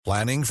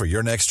Planning for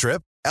your next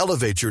trip?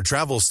 Elevate your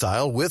travel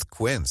style with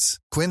Quince.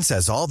 Quince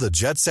has all the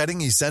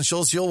jet-setting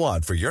essentials you'll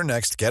want for your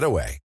next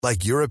getaway,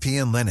 like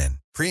European linen,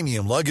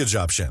 premium luggage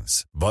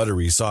options,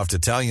 buttery soft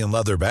Italian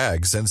leather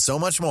bags, and so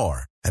much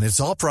more. And it's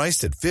all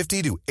priced at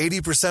 50 to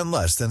 80%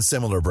 less than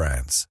similar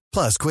brands.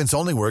 Plus, Quince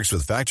only works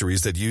with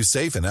factories that use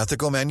safe and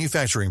ethical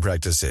manufacturing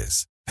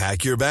practices.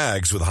 Pack your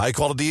bags with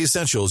high-quality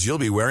essentials you'll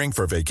be wearing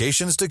for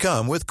vacations to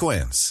come with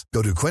Quince.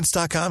 Go to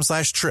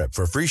quince.com/trip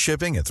for free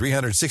shipping and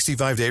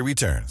 365-day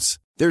returns.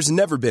 There's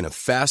never been a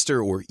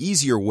faster or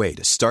easier way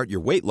to start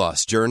your weight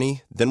loss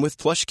journey than with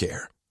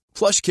PlushCare.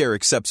 PlushCare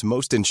accepts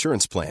most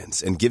insurance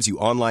plans and gives you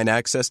online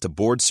access to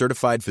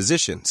board-certified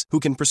physicians who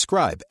can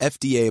prescribe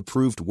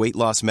FDA-approved weight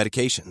loss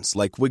medications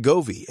like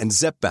Wegovy and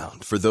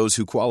Zepbound for those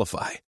who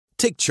qualify.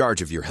 Take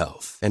charge of your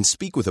health and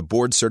speak with a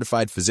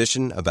board-certified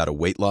physician about a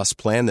weight loss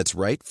plan that's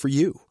right for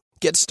you.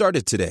 Get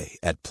started today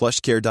at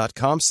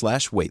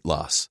plushcare.com/weight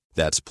loss.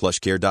 That's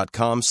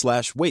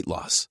plushcare.com/weight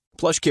loss.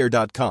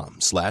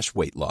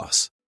 plushcare.com/weight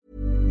loss.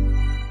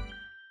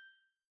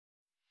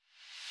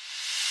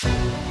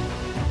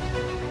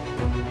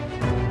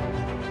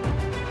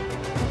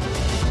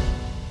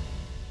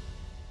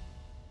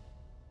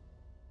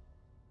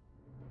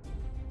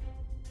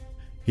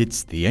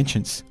 It's The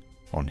Ancients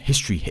on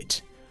History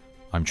Hit.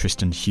 I'm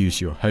Tristan Hughes,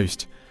 your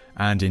host,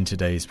 and in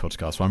today's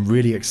podcast, I'm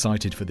really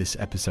excited for this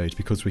episode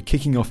because we're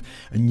kicking off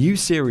a new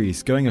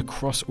series going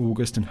across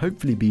August and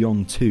hopefully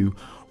beyond too,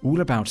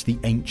 all about the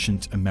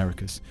ancient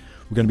Americas.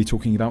 We're going to be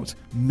talking about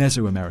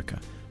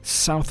Mesoamerica,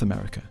 South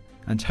America,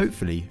 and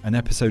hopefully an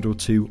episode or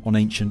two on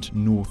ancient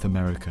North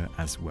America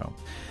as well.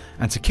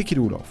 And to kick it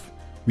all off,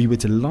 we were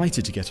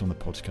delighted to get on the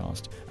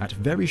podcast at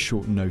very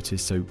short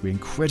notice, so we're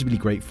incredibly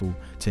grateful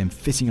to him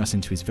fitting us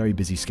into his very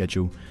busy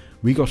schedule.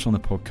 We got on the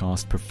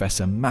podcast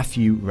Professor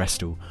Matthew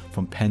Restel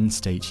from Penn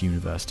State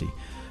University.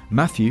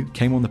 Matthew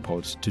came on the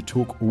pod to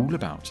talk all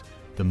about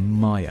the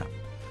Maya.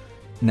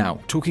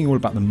 Now, talking all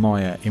about the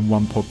Maya in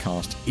one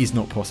podcast is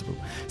not possible,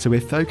 so we're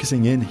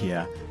focusing in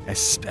here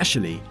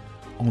especially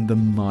on the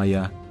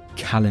Maya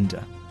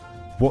calendar.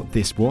 What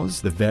this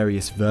was, the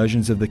various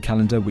versions of the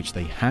calendar which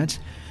they had,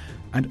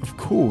 and of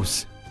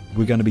course,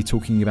 we're going to be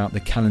talking about the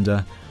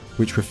calendar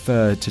which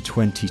referred to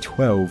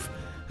 2012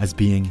 as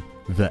being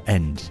the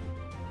end.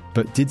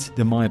 But did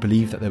the Maya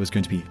believe that there was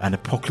going to be an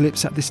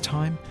apocalypse at this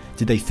time?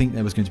 Did they think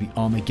there was going to be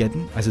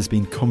Armageddon, as has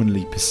been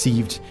commonly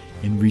perceived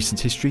in recent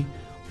history?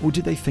 Or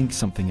did they think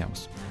something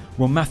else?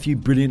 Well, Matthew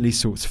brilliantly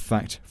sorts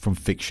fact from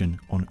fiction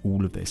on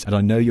all of this, and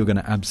I know you're going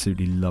to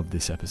absolutely love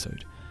this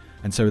episode.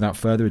 And so without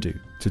further ado,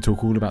 to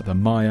talk all about the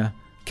Maya,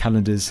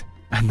 calendars,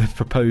 and the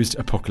proposed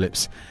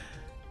apocalypse,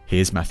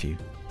 here's Matthew.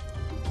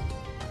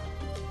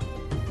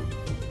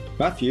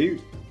 Matthew,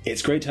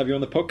 it's great to have you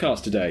on the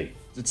podcast today.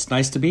 It's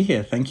nice to be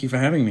here. Thank you for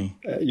having me.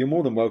 You're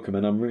more than welcome,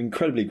 and I'm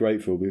incredibly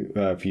grateful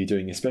for you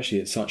doing, especially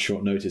at such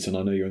short notice, and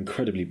I know you're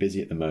incredibly busy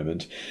at the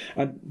moment.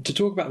 And to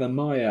talk about the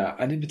Maya,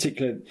 and in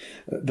particular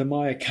the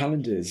Maya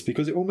calendars,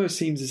 because it almost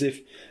seems as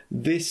if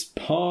this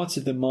part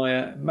of the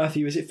Maya,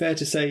 Matthew, is it fair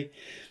to say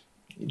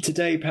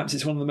today perhaps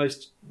it's one of the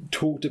most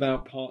talked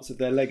about parts of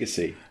their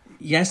legacy?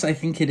 Yes, I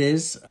think it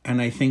is,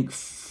 and I think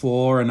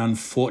for an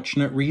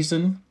unfortunate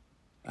reason.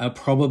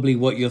 Probably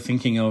what you're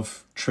thinking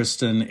of,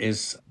 Tristan,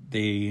 is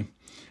the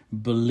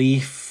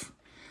belief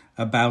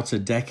about a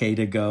decade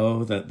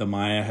ago that the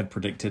Maya had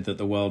predicted that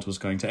the world was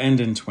going to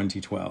end in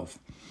 2012.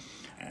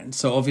 And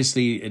so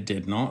obviously it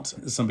did not.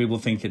 Some people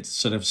think it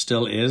sort of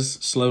still is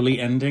slowly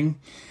ending,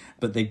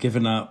 but they've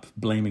given up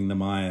blaming the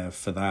Maya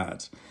for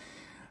that.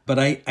 But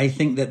I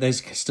think that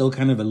there's still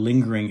kind of a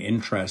lingering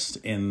interest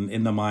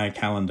in the Maya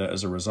calendar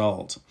as a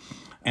result.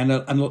 And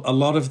a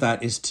lot of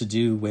that is to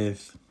do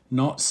with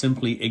not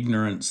simply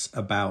ignorance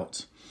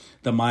about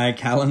the Maya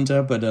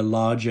calendar, but a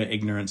larger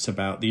ignorance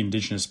about the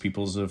indigenous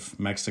peoples of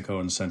Mexico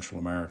and Central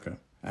America.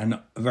 And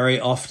very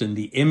often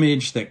the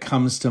image that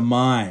comes to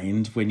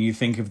mind when you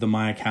think of the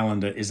Maya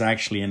calendar is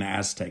actually an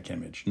Aztec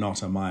image,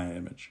 not a Maya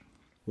image.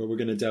 Well, we're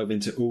going to delve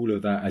into all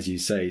of that, as you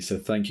say, so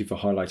thank you for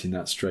highlighting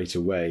that straight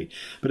away.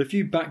 But a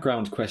few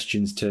background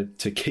questions to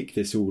kick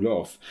this all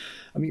off.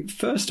 I mean,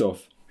 first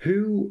off,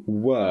 who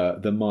were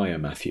the Maya,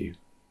 Matthew?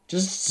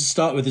 Just to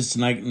start with this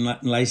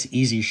nice,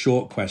 easy,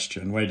 short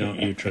question, why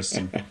don't you,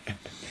 Tristan?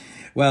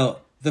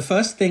 Well, the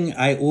first thing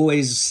I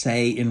always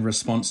say in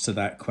response to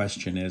that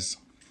question is,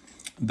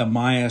 the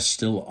Maya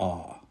still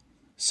are.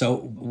 So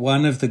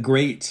one of the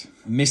great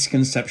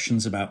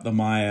misconceptions about the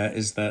Maya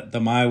is that the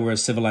Maya were a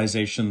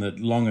civilization that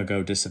long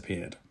ago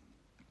disappeared.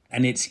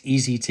 And it's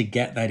easy to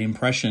get that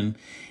impression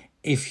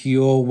if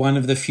you're one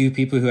of the few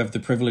people who have the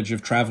privilege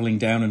of traveling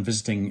down and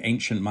visiting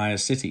ancient Maya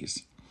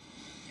cities.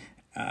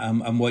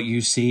 And what you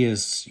see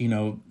is,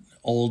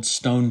 old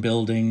stone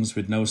buildings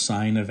with no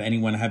sign of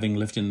anyone having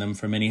lived in them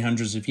for many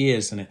hundreds of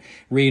years. And it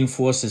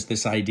reinforces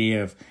this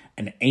idea of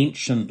an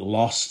ancient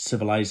lost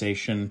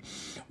civilization.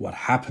 What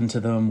happened to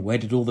them? Where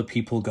did all the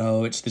people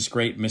go? It's this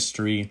great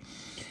mystery.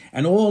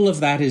 And all of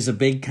that is a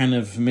big kind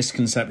of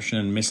misconception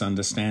and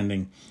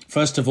misunderstanding.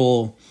 First of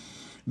all,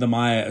 the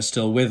Maya are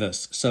still with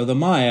us. So the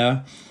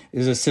Maya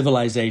is a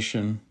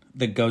civilization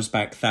that goes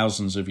back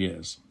thousands of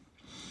years.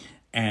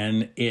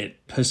 And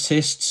it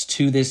persists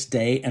to this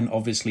day and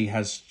obviously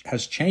has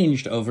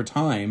changed over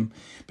time,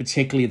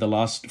 particularly the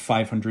last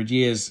 500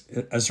 years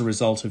as a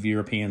result of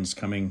Europeans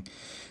coming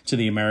to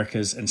the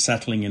Americas and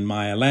settling in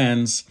Maya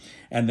lands.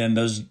 And then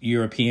those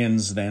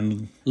Europeans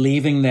then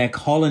leaving their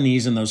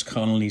colonies and those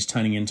colonies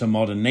turning into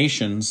modern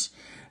nations,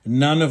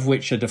 none of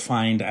which are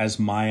defined as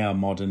Maya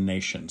modern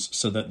nations.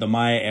 So that the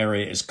Maya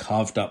area is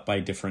carved up by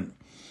different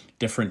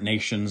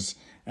nations.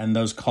 And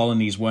those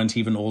colonies weren't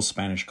even all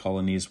Spanish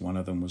colonies. One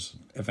of them was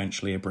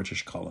eventually a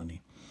British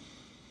colony.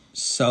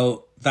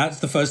 So that's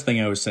the first thing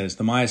I would say is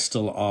the Mayas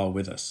still are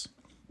with us,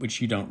 which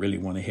you don't really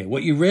want to hear.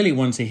 What you really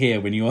want to hear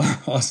when you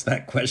ask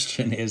that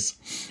question is,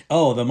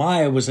 oh, the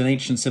Maya was an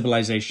ancient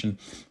civilization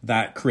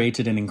that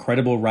created an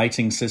incredible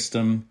writing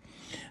system,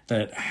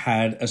 that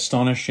had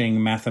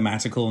astonishing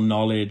mathematical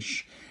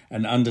knowledge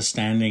and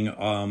understanding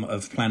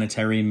of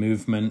planetary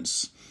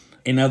movements.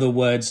 In other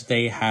words,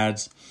 they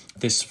had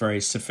this very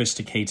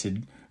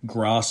sophisticated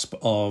grasp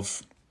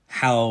of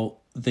how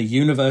the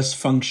universe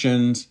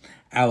functioned,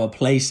 our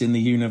place in the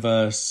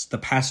universe, the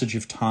passage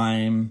of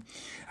time,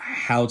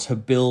 how to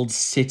build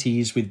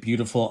cities with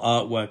beautiful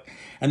artwork.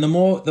 And the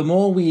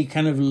more we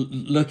kind of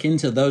look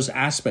into those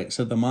aspects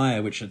of the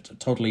Maya, which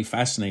totally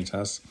fascinate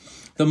us,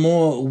 the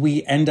more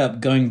we end up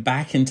going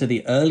back into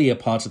the earlier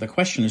part of the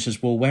question, which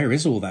is, well, where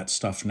is all that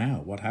stuff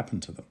now? What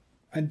happened to them?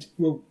 And,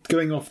 well,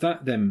 going off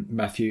that then,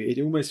 Matthew,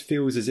 it almost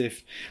feels as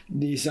if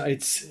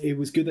it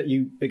was good that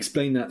you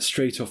explained that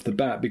straight off the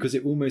bat, because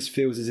it almost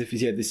feels as if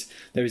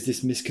there is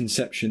this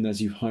misconception,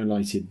 as you've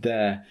highlighted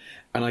there.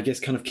 And I guess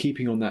kind of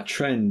keeping on that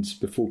trend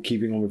before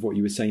keeping on with what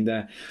you were saying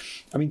there.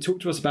 I mean, talk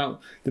to us about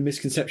the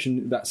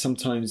misconception that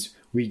sometimes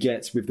we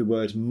get with the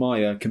word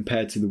Maya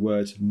compared to the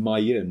word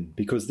Mayan,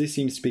 because this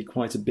seems to be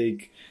quite a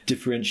big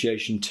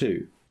differentiation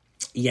too.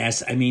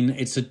 Yes, I mean,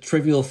 it's a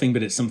trivial thing,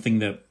 but it's something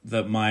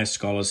that Maya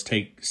scholars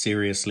take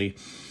seriously.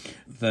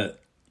 That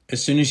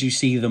as soon as you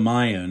see the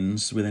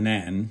Mayans with an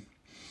N,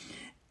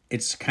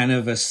 it's kind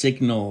of a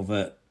signal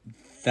that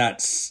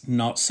that's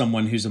not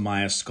someone who's a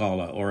Maya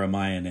scholar or a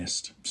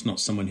Mayanist. It's not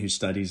someone who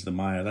studies the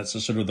Maya. That's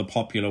a sort of the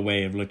popular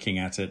way of looking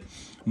at it.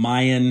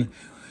 Mayan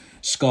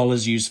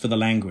scholars use for the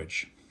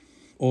language,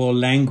 or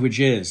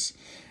languages,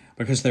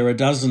 because there are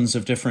dozens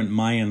of different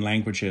Mayan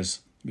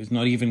languages. It's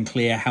not even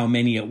clear how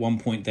many at one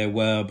point there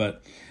were,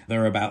 but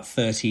there are about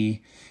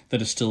 30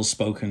 that are still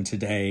spoken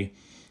today.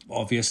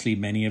 Obviously,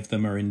 many of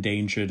them are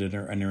endangered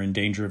and are in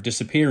danger of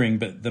disappearing,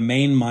 but the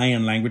main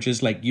Mayan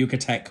languages like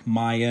Yucatec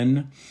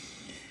Mayan,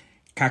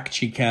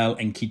 Kaqchikel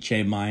and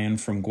Quiche Mayan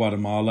from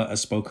Guatemala are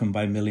spoken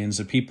by millions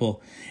of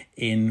people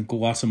in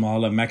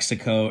Guatemala,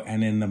 Mexico,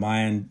 and in the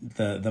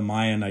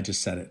Mayan, I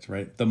just said it,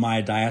 right? The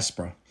Maya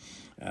diaspora.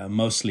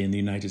 Mostly in the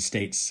United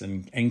States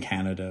and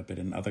Canada, but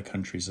in other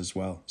countries as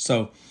well.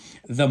 So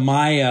the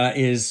Maya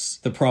is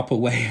the proper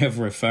way of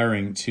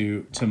referring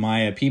to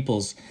Maya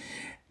peoples.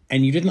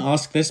 And you didn't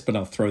ask this, but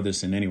I'll throw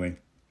this in anyway.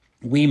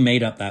 We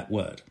made up that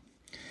word.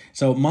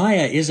 So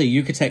Maya is a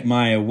Yucatec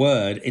Maya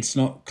word. It's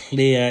not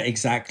clear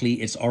exactly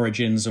its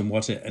origins and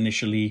what it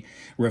initially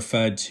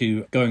referred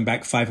to. Going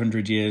back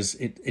 500 years,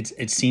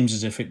 it seems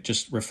as if it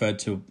just referred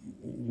to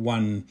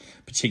one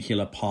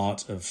particular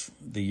part of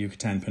the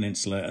Yucatan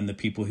Peninsula and the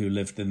people who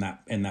lived in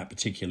that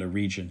particular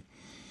region.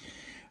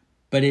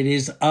 But it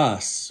is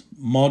us,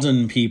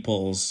 modern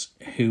peoples,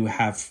 who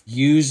have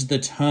used the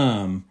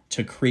term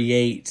to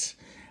create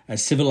a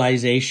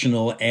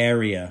civilizational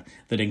area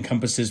that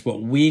encompasses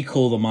what we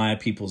call the Maya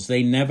peoples.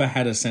 They never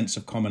had a sense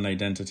of common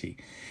identity.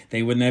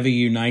 They were never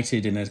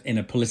united in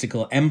a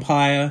political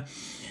empire.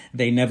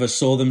 They never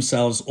saw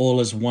themselves all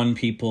as one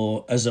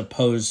people, as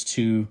opposed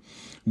to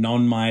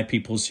non-Maya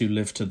peoples who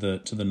lived to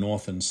the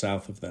north and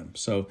south of them.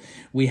 So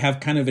we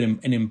have kind of an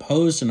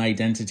imposed an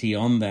identity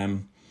on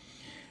them,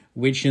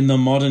 which in the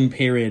modern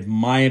period,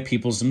 Maya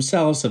peoples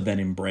themselves have then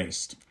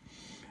embraced.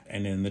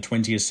 And in the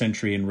 20th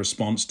century, in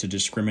response to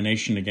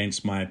discrimination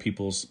against Maya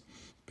peoples,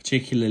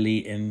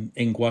 particularly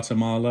in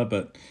Guatemala,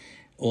 but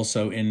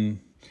also in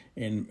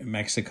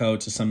Mexico,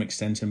 to some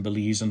extent in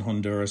Belize and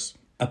Honduras,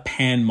 a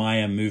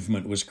pan-Maya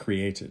movement was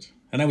created.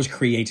 And that was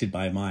created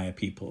by Maya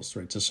peoples,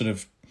 right? To sort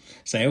of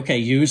say, okay,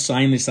 you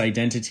assign this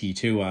identity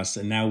to us,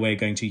 and now we're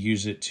going to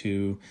use it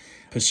to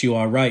pursue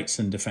our rights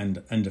and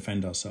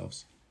defend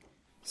ourselves.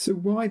 So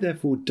why,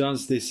 therefore,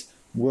 does this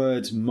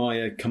word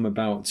Maya come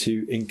about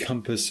to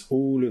encompass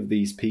all of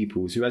these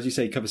peoples who, as you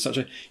say, cover such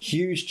a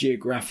huge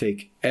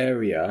geographic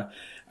area?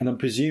 And I'm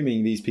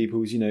presuming these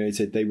peoples,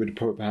 they would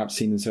have perhaps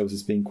seen themselves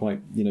as being quite,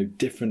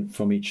 different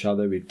from each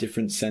other, with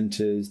different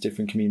centres,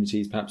 different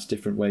communities, perhaps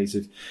different ways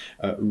of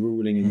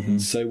ruling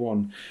and so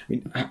on. I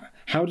mean,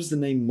 how does the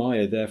name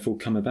Maya therefore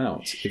come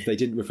about if they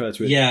didn't refer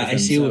to it? Yeah, I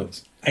see.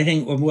 I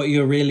think what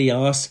you're really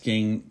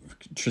asking,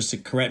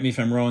 Tristan, correct me if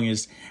I'm wrong,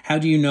 is how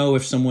do you know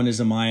if someone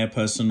is a Maya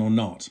person or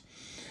not?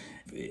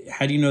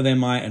 How do you know they're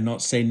Maya and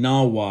not, say,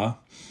 Nahua?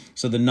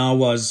 So the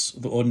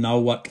Nahuas or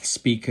Nahuatl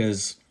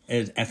speakers,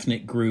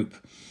 ethnic group,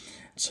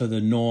 so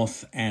the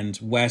north and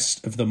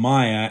west of the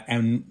Maya,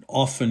 and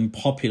often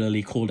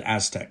popularly called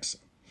Aztecs.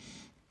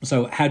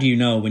 So how do you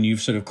know when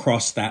you've sort of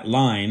crossed that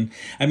line?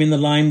 I mean, the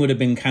line would have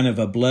been kind of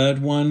a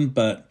blurred one,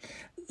 but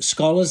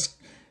scholars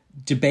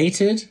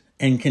debated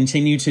and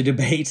continue to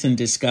debate and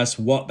discuss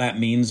what that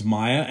means,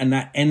 Maya, and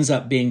that ends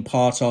up being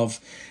part of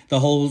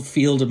the whole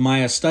field of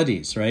Maya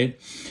studies, right?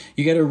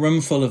 You get a room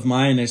full of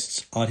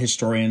Mayanists, art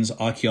historians,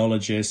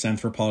 archaeologists,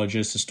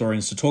 anthropologists,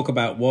 historians to talk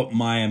about what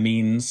Maya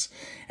means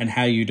and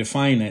how you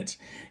define it.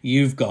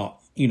 You've got,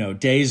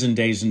 days and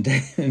days and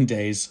days and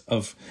days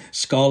of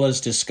scholars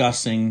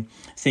discussing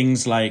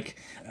things like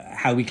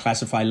how we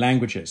classify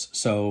languages.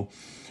 So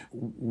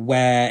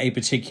where a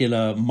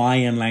particular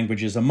Mayan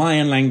language is a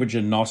Mayan language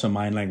and not a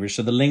Mayan language.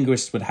 So the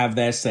linguists would have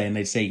their say and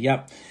they'd say,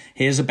 yep,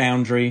 here's a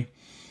boundary.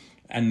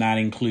 And that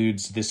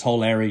includes this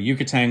whole area,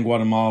 Yucatan,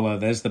 Guatemala,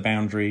 there's the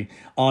boundary.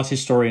 Art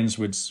historians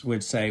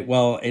would say,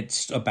 well,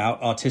 it's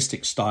about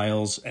artistic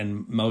styles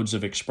and modes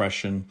of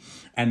expression.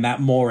 And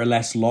that more or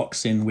less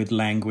locks in with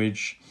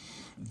language.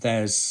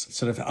 There's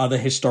sort of other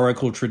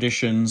historical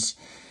traditions,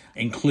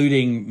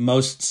 including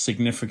most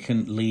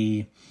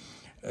significantly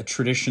a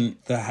tradition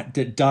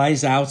that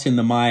dies out in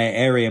the Maya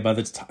area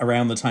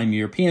around the time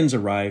Europeans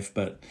arrive,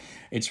 but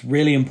it's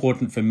really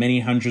important for many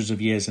hundreds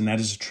of years, and that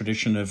is a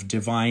tradition of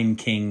divine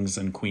kings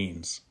and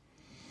queens.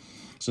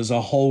 So there's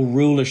a whole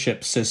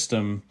rulership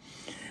system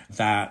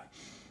that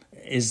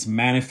is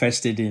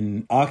manifested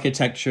in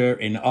architecture,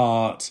 in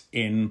art,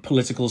 in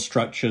political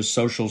structures,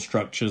 social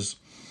structures.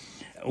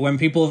 When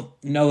people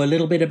know a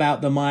little bit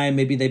about the Maya,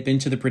 maybe they've been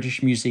to the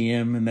British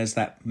Museum, and there's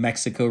that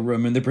Mexico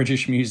room in the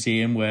British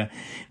Museum where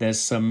there's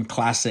some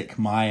classic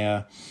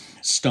Maya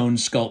stone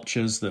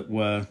sculptures that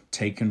were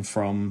taken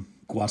from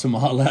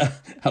Guatemala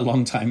a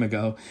long time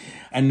ago.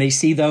 And they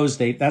see those,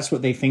 that's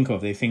what they think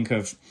of. They think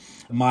of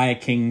Maya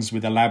kings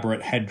with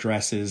elaborate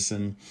headdresses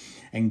and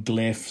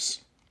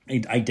glyphs,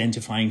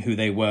 identifying who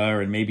they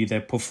were, and maybe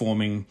they're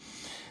performing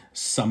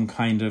some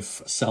kind of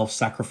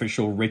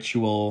self-sacrificial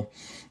ritual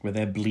where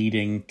they're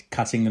bleeding,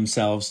 cutting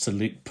themselves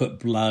to put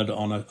blood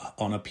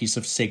on a piece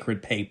of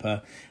sacred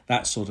paper,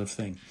 that sort of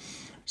thing.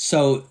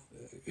 So,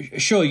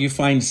 sure, you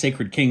find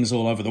sacred kings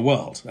all over the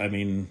world. I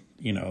mean,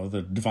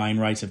 the divine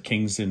right of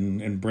kings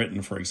in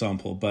Britain, for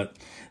example. But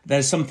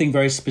there's something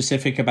very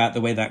specific about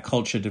the way that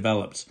culture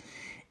developed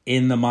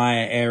in the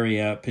Maya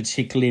area,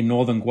 particularly in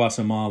northern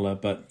Guatemala,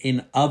 but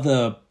in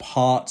other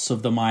parts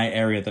of the Maya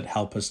area that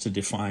help us to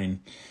define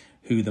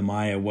who the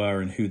Maya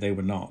were and who they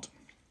were not.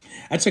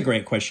 That's a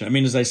great question. I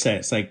mean, as I say,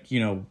 it's like,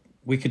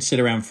 we could sit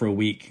around for a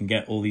week and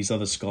get all these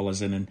other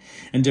scholars in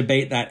and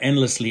debate that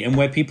endlessly. And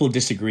where people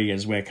disagree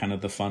is where kind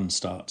of the fun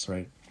starts,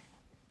 right?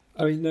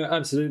 I mean, no,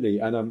 absolutely.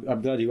 And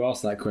I'm glad you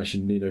asked that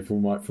question,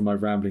 from my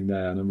rambling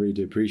there. And I really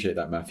do appreciate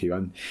that, Matthew.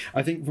 And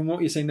I think from what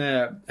you're saying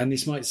there, and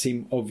this might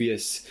seem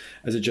obvious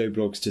as a Joe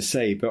Blogs to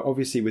say, but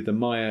obviously with the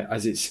Maya,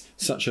 as it's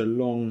such a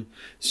long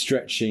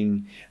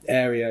stretching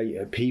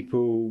area,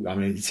 people, I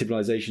mean,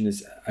 civilization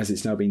as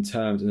it's now been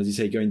termed, and as you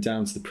say, going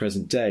down to the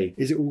present day,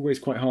 is it always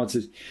quite hard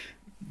to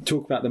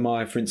talk about the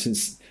Maya, for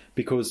instance,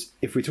 because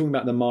if we're talking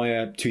about the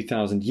Maya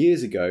 2,000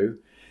 years ago,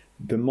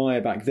 the Maya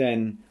back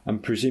then, I'm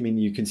presuming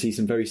you can see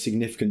some very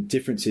significant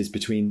differences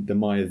between the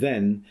Maya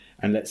then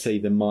and, let's say,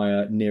 the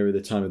Maya nearer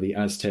the time of the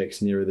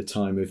Aztecs, nearer the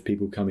time of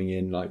people coming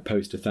in like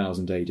post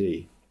 1000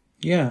 AD.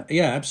 Yeah,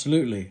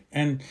 absolutely.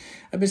 And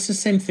it's the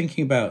same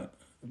thinking about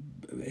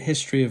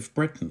history of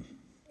Britain.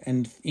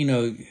 And,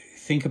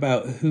 think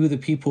about who the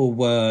people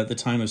were at the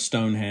time of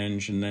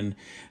Stonehenge and then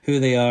who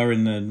they are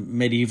in the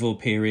medieval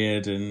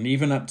period and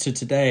even up to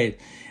today.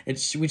 We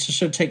just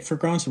sort of take for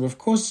granted. Of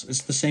course,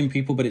 it's the same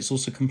people, but it's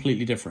also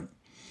completely different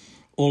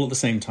all at the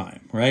same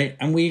time, right?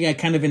 And we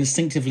kind of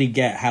instinctively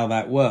get how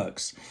that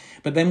works.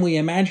 But then we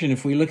imagine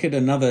if we look at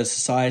another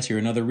society or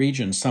another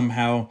region,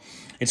 somehow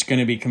it's going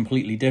to be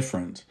completely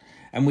different.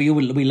 And we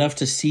love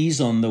to seize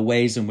on the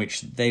ways in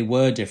which they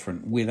were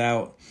different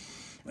without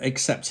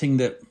accepting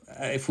that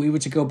if we were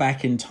to go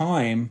back in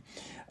time,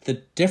 the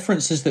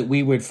differences that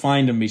we would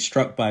find and be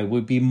struck by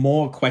would be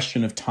more a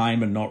question of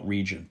time and not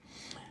region.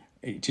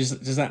 Do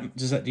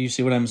you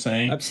see what I'm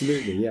saying?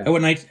 Absolutely,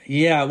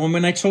 yeah.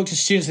 When I talk to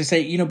students, I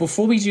say,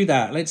 before we do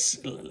that, let's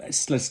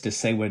just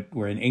say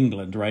we're in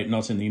England, right?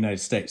 Not in the United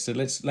States. So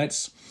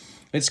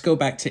let's go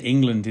back to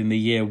England in the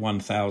year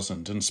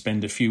 1000 and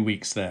spend a few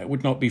weeks there. It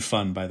would not be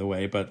fun, by the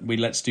way, but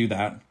let's do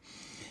that.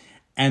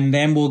 And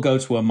then we'll go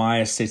to a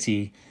Maya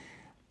city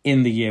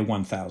in the year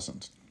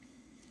 1000.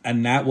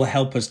 And that will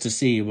help us to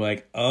see,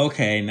 like,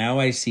 okay, now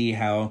I see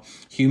how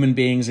human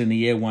beings in the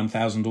year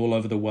 1000 all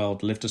over the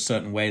world lived a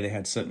certain way. They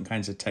had certain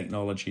kinds of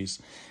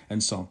technologies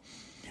and so on.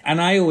 And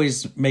I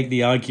always make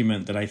the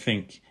argument that I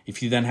think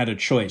if you then had a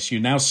choice, you're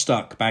now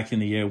stuck back in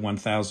the year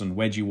 1000.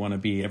 Where do you want to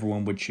be?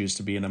 Everyone would choose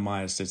to be in a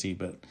Maya city,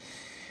 but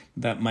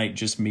that might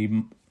just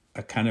be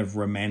a kind of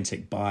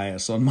romantic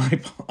bias on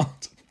my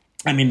part.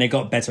 I mean, they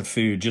got better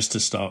food just to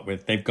start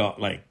with. They've got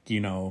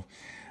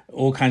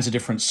all kinds of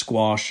different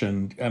squash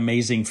and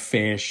amazing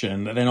fish,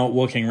 and they're not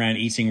walking around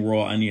eating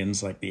raw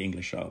onions like the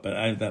English are.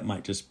 But that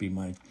might just be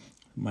my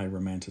my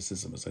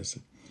romanticism, as I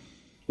said.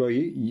 Well,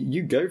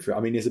 you go for it. I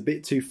mean, it's a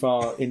bit too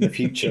far in the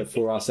future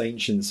for us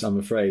ancients, I'm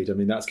afraid. I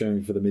mean, that's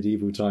going for the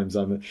medieval times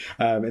in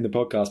the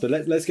podcast.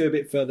 But let's go a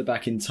bit further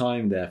back in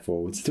time,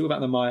 therefore. To talk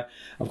about the Maya,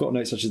 I've got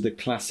notes such as the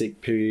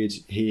classic period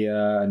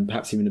here and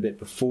perhaps even a bit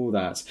before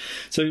that.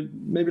 So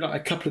maybe like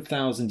a couple of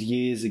thousand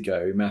years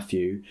ago,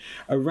 Matthew,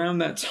 around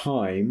that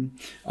time,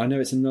 I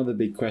know it's another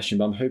big question,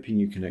 but I'm hoping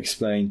you can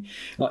explain,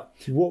 like,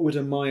 what would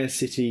a Maya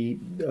city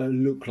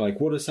look like?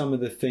 What are some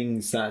of the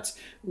things that,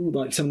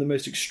 like some of the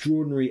most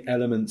extraordinary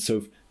elements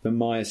of the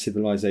Maya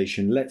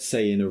civilization, let's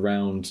say in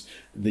around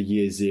the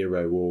year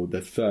 0 or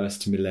the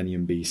first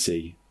millennium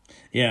BC?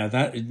 Yeah,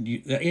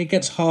 it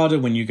gets harder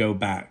when you go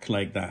back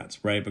like that,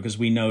 right? Because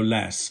we know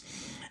less.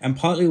 And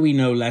partly we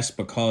know less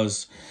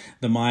because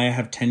the Maya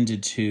have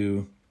tended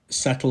to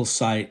settle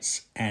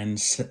sites and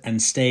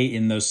stay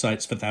in those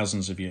sites for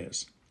thousands of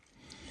years.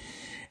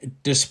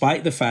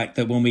 Despite the fact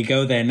that when we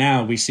go there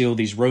now, we see all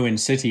these ruined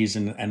cities,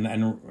 and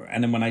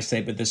then when I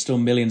say, but there's still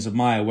millions of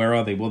Maya, where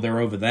are they? Well, they're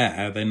over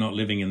there. They're not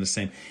living in the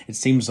same. It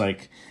seems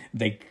like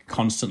they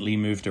constantly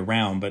moved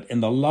around, but in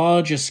the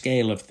larger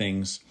scale of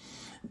things,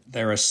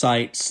 there are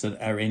sites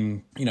that are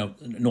in,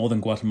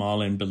 northern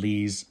Guatemala and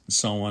Belize and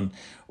so on,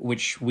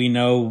 which we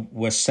know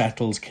were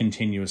settled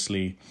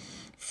continuously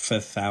for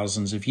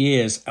thousands of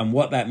years. And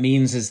what that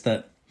means is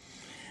that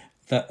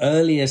the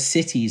earlier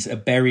cities are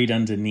buried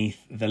underneath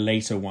the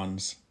later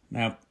ones.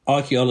 Now,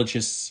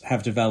 archaeologists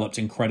have developed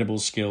incredible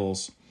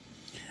skills,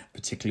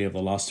 particularly over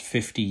the last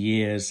 50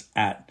 years,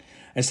 at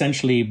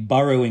essentially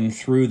burrowing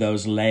through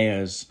those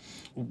layers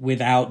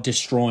without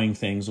destroying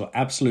things, or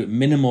absolute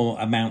minimal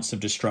amounts of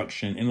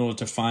destruction, in order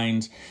to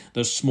find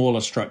those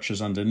smaller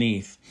structures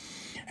underneath.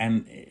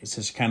 And it's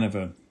just kind of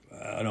an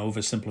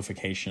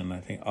oversimplification. I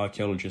think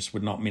archaeologists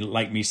would not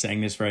like me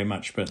saying this very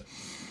much, but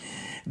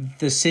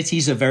the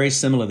cities are very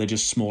similar. They're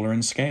just smaller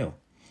in scale.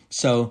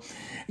 So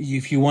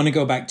if you want to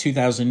go back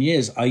 2,000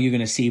 years, are you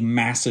going to see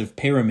massive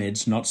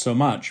pyramids? Not so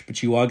much,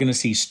 but you are going to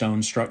see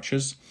stone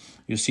structures.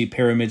 You'll see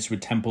pyramids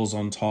with temples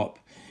on top.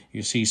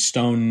 You see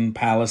stone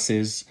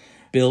palaces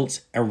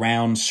built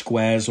around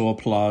squares or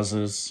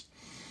plazas,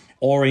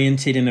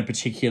 oriented in a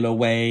particular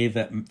way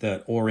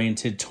that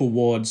oriented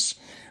towards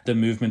the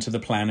movement of the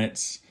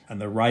planets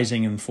and the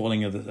rising and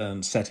falling of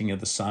and setting of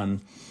the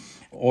sun,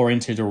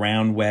 oriented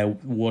around where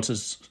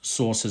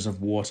sources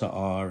of water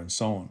are, and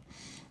so on.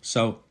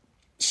 So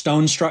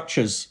stone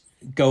structures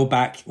go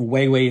back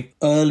way, way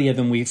earlier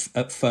than we've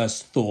at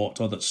first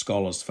thought, or that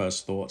scholars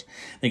first thought.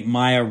 I think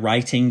Maya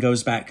writing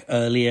goes back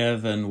earlier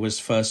than was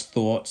first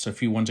thought. So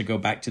if you want to go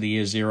back to the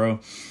year 0,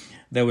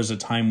 there was a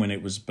time when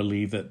it was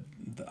believed that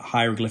the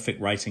hieroglyphic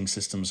writing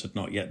systems had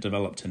not yet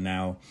developed, and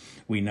now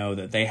we know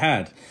that they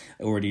had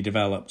already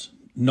developed.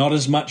 Not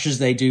as much as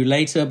they do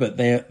later, but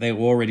they're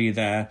already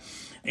there,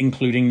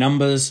 including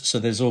numbers. So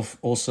there's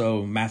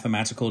also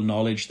mathematical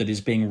knowledge that is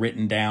being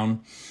written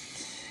down.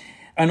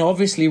 And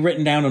obviously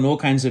written down on all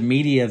kinds of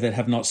media that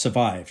have not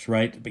survived,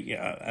 right?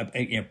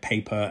 But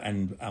paper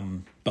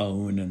and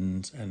bone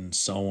and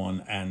so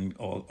on, and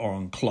or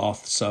on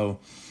cloth. So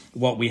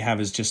what we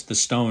have is just the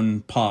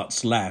stone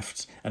parts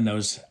left, and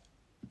those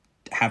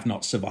have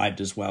not survived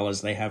as well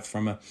as they have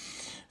from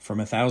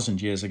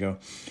 1,000 years ago.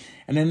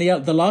 And then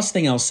the last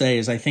thing I'll say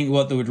is, I think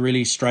what would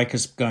really strike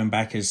us going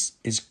back is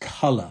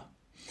color.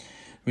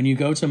 When you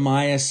go to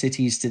Maya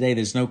cities today,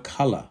 there's no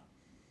color.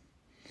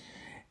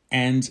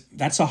 And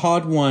that's a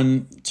hard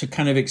one to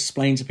kind of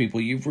explain to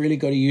people. You've really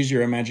got to use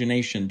your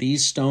imagination.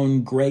 These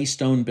gray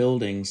stone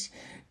buildings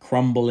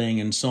crumbling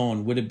and so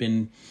on would have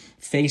been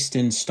faced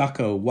in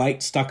stucco,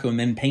 white stucco, and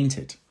then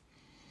painted.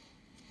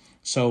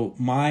 So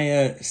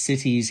Maya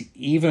cities,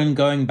 even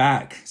going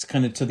back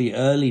kind of to the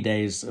early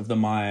days of the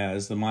Maya,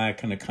 as the Maya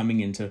kind of coming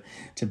into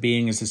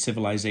being as a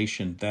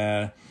civilization,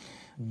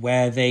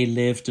 where they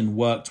lived and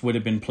worked would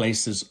have been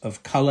places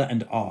of color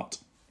and art.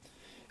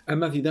 And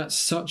Matthew, that's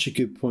such a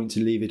good point to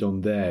leave it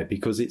on there,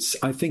 because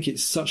I think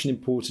it's such an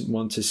important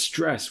one to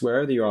stress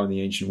wherever you are in the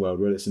ancient world,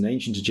 whether it's an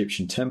ancient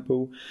Egyptian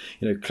temple,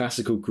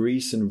 classical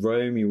Greece and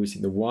Rome, you always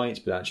think the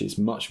white, but actually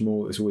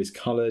it's always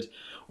coloured,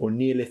 or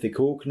Neolithic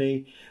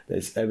Orkney,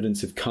 there's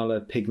evidence of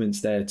colour,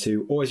 pigments there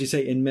too, or as you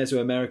say, in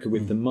Mesoamerica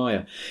with the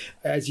Maya.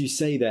 As you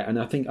say there, and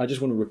I think I just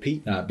want to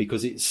repeat that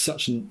because it's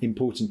such an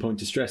important point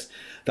to stress,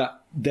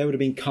 that there would have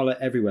been colour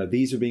everywhere.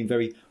 These would have been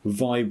very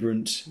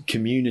vibrant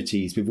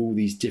communities with all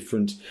these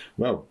different,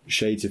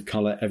 shades of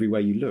colour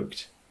everywhere you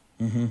looked.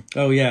 Mm-hmm.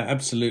 Oh, yeah,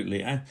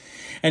 absolutely. And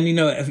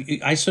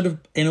I sort of,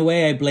 in a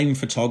way, I blame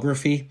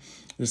photography.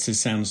 This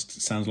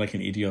sounds like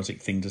an idiotic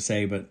thing to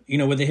say, but,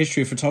 with the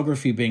history of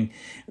photography being,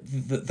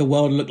 the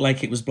world looked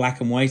like it was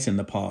black and white in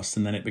the past,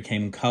 and then it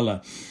became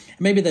color.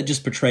 Maybe that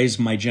just portrays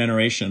my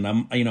generation.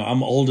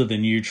 I'm older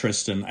than you,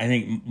 Tristan. I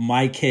think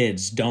my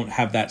kids don't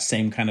have that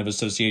same kind of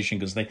association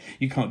because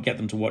you can't get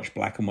them to watch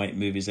black and white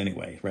movies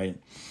anyway,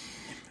 right?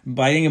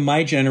 But I think in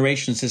my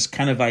generation, it's this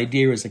kind of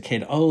idea as a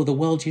kid, the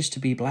world used to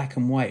be black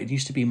and white. It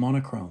used to be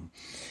monochrome.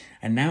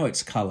 And now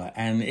it's color.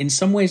 And in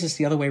some ways, it's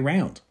the other way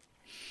around.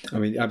 I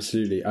mean,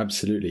 absolutely,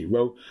 absolutely.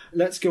 Well,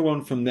 let's go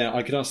on from there.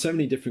 I could ask so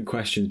many different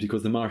questions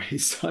because the Maya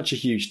is such a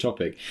huge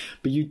topic.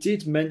 But you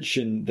did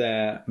mention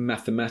their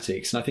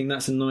mathematics, and I think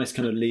that's a nice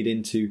kind of lead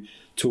into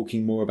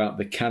talking more about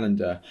the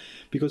calendar.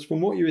 Because from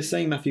what you were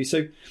saying, Matthew,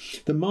 so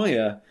the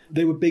Maya,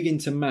 they were big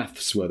into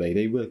maths, were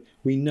they?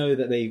 We know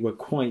that they were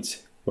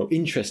quite,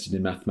 interested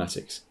in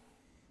mathematics.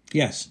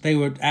 Yes, they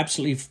were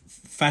absolutely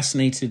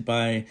fascinated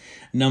by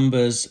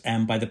numbers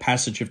and by the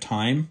passage of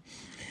time,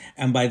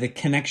 and by the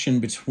connection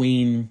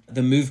between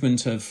the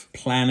movement of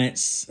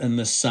planets and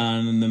the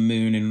sun and the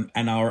moon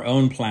and our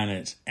own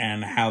planet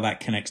and how that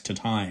connects to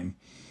time.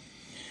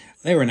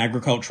 They were an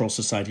agricultural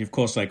society, of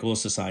course, like all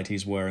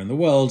societies were in the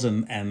world,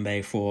 and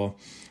therefore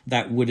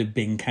that would have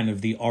been kind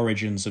of the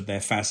origins of their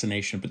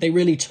fascination. But they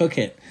really took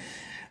it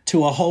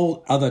to a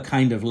whole other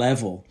kind of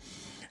level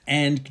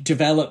and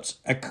developed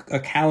a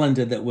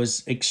calendar that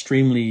was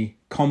extremely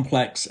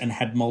complex and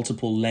had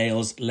multiple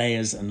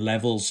layers and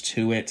levels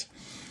to it.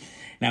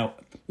 Now,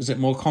 is it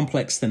more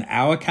complex than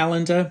our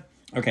calendar?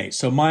 Okay,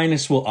 so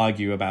Mayanists will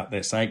argue about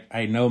this.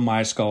 I know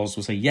Maya scholars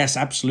will say, yes,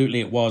 absolutely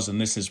it was, and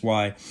this is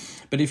why.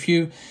 But if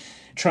you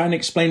try and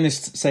explain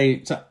this, say,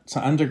 to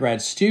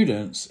undergrad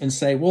students and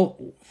say,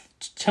 well,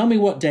 tell me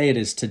what day it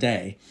is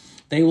today,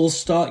 they will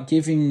start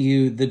giving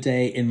you the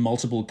day in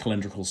multiple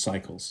calendrical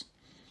cycles,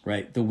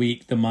 right? The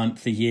week, the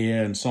month, the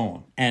year, and so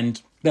on.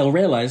 And they'll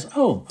realize,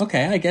 oh,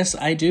 okay, I guess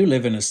I do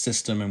live in a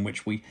system in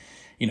which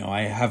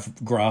I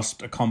have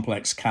grasped a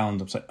complex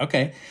calendar. So,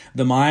 okay,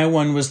 the Maya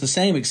one was the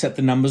same, except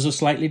the numbers are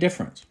slightly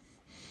different,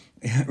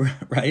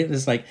 right?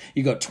 It's like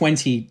you got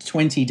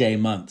 20-day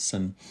months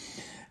and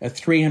a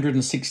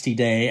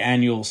 360-day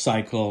annual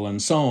cycle and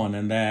so on.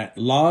 And their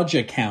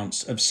larger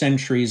counts of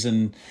centuries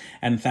and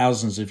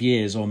thousands of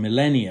years or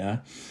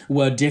millennia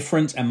were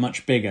different and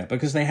much bigger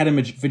because they had a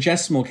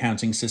vigesimal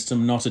counting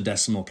system, not a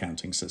decimal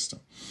counting system.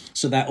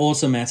 So that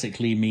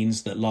automatically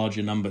means that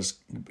larger numbers,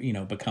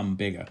 become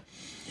bigger.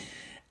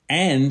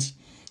 And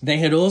they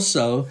had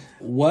also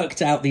worked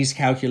out these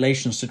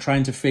calculations to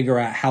trying to figure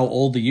out how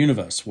old the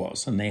universe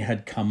was. And they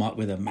had come up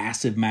with a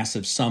massive,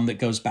 massive sum that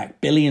goes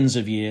back billions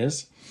of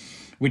years,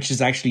 which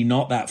is actually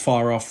not that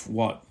far off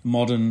what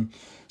modern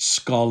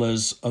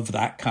scholars of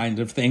that kind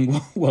of thing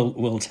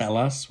will tell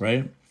us,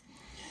 right?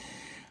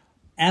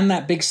 And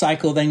that big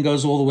cycle then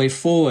goes all the way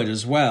forward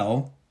as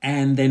well,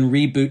 and then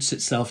reboots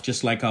itself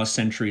just like our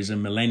centuries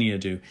and millennia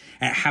do.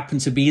 It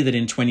happened to be that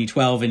in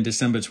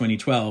December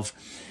 2012,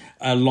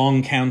 a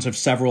long count of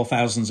several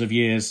thousands of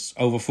years,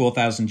 over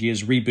 4,000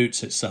 years,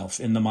 reboots itself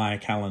in the Maya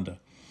calendar.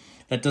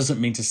 That doesn't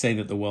mean to say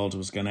that the world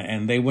was going to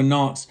end. They were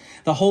not.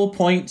 The whole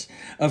point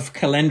of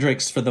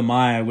calendrics for the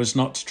Maya was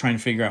not to try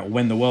and figure out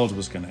when the world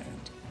was going to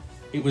end.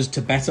 It was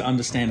to better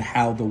understand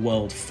how the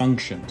world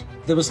functioned.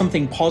 There was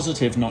something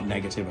positive, not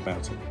negative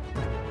about it.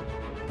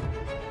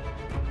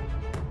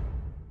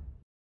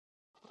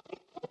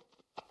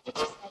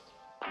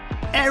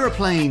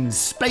 Aeroplanes,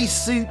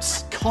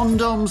 spacesuits,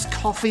 condoms,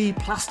 coffee,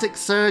 plastic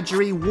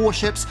surgery,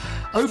 warships.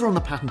 Over on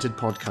the Patented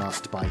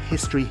podcast by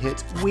History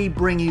Hit, we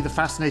bring you the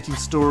fascinating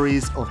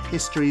stories of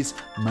history's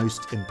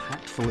most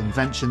impactful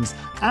inventions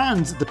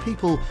and the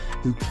people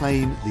who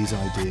claim these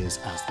ideas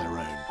as their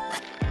own.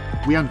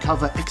 We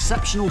uncover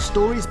exceptional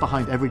stories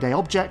behind everyday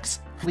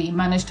objects. We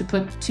managed to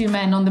put 2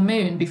 men on the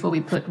moon before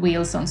we put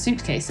wheels on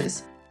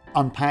suitcases.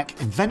 Unpack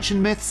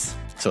invention myths.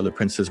 So the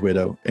prince's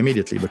widow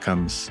immediately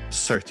becomes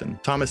certain.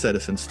 Thomas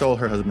Edison stole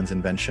her husband's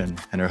invention,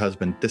 and her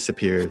husband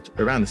disappeared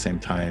around the same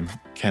time,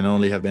 can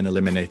only have been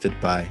eliminated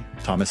by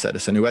Thomas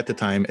Edison, who at the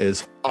time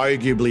is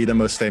arguably the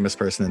most famous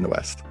person in the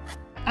West.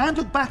 And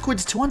look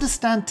backwards to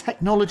understand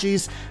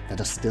technologies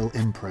that are still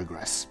in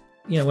progress.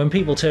 When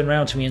people turn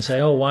around to me and say,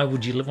 oh, why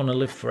would you want to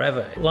live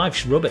forever?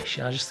 Life's rubbish.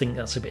 I just think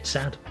that's a bit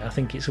sad. I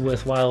think it's a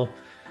worthwhile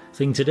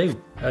thing to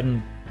do.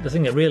 And the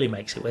thing that really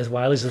makes it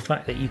worthwhile is the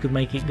fact that you could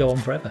make it go on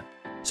forever.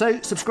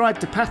 So subscribe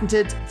to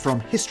Patented from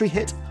History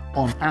Hit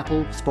on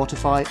Apple,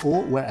 Spotify,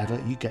 or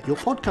wherever you get your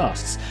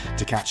podcasts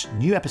to catch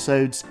new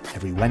episodes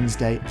every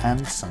Wednesday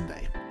and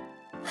Sunday.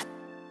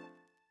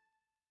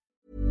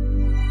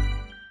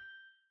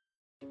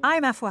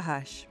 I'm Afua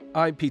Hirsch.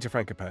 I'm Peter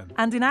Frankopan.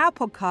 And in our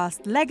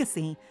podcast,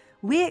 Legacy,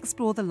 we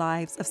explore the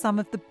lives of some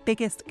of the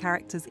biggest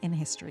characters in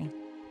history.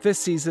 This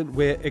season,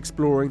 we're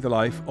exploring the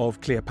life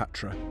of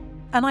Cleopatra.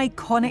 An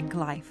iconic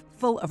life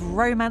full of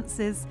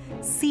romances,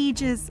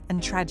 sieges,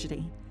 and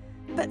tragedy.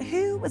 But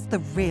who was the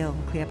real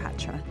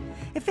Cleopatra?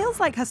 It feels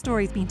like her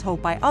story's been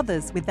told by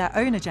others with their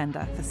own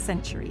agenda for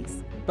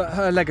centuries. But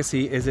her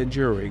legacy is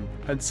enduring,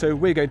 and so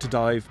we're going to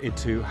dive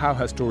into how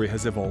her story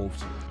has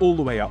evolved all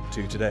the way up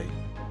to today.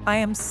 I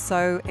am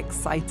so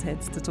excited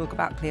to talk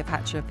about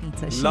Cleopatra,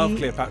 Peter. Love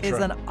Cleopatra. She is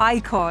an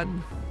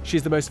icon.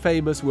 She's the most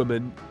famous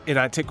woman in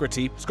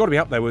antiquity. It's got to be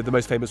up there with the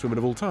most famous women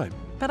of all time.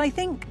 But I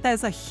think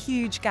there's a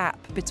huge gap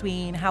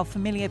between how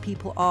familiar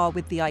people are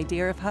with the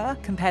idea of her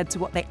compared to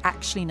what they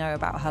actually know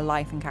about her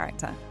life and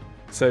character.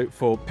 So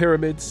for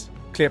Pyramids,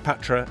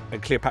 Cleopatra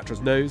and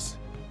Cleopatra's Nose,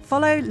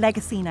 follow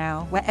Legacy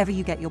now wherever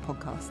you get your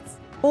podcasts.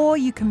 Or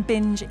you can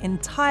binge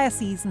entire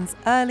seasons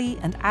early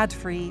and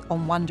ad-free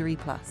on Wondery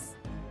Plus.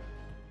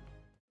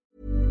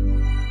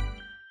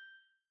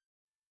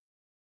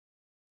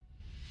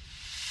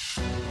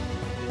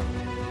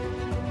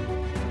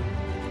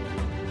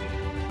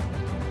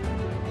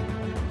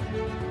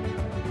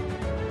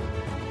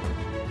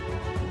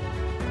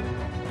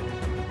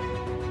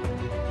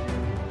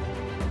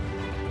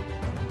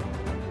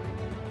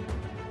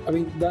 I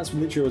mean, that's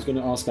literally what I was going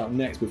to ask about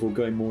next before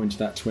going more into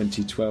that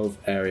 2012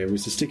 area,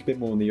 was to stick a bit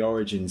more on the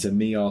origins and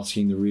me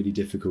asking the really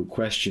difficult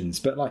questions.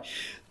 But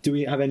do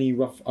we have any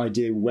rough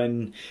idea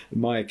when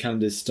Maya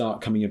calendars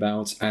start coming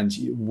about and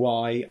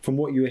why? From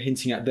what you were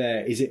hinting at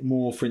there, is it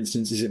more, for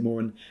instance, is it more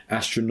an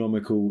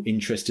astronomical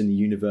interest in the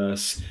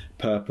universe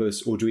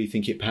purpose, or do we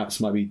think it perhaps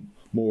might be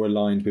more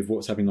aligned with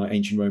what's happening like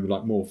ancient Rome,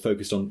 like more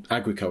focused on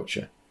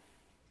agriculture?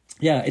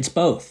 Yeah, it's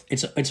both.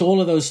 It's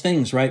all of those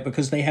things, right?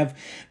 Because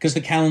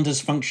the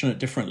calendars function at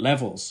different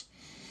levels.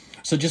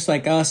 So just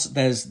like us,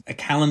 there's a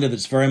calendar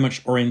that's very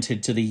much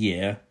oriented to the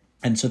year,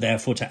 and so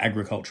therefore to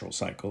agricultural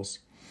cycles,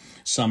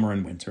 summer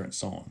and winter and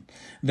so on.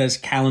 There's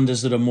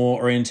calendars that are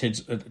more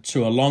oriented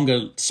to a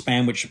longer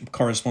span, which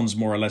corresponds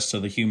more or less to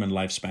the human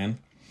lifespan.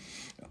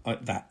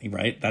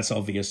 That's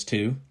obvious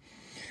too.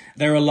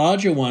 There are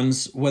larger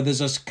ones where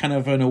there's a kind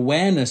of an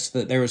awareness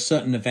that there are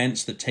certain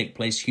events that take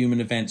place,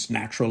 human events,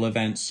 natural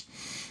events,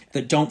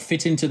 that don't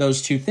fit into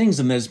those two things.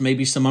 And there's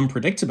maybe some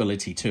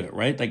unpredictability to it,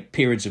 right? Like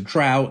periods of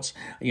drought,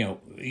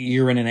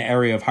 you're in an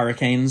area of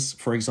hurricanes,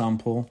 for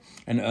example,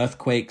 and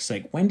earthquakes.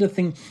 Like when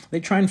they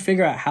try and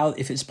figure out how,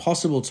 if it's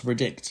possible to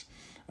predict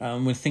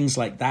when things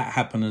like that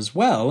happen as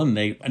well, and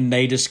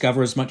they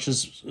discover as much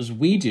as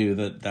we do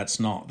that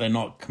they're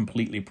not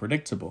completely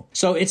predictable.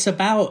 So it's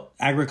about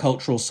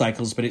agricultural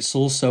cycles, but it's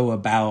also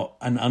about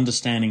an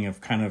understanding of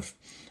kind of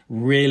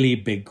really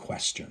big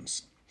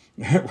questions,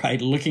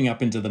 right? Looking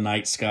up into the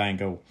night sky and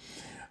go,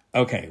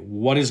 okay,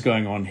 what is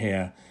going on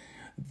here?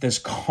 There's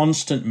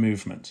constant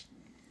movement.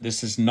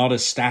 This is not a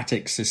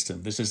static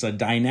system. This is a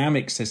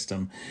dynamic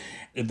system.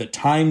 The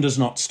time does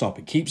not stop.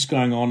 It keeps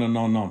going on and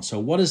on and on. So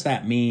what does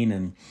that mean?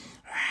 And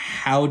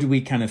how do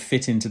we kind of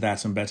fit into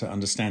that and better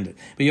understand it?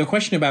 But your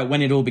question about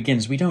when it all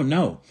begins, we don't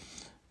know.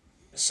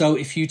 So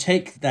if you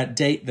take that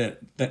date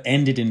that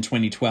ended in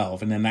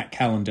 2012 and then that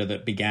calendar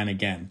that began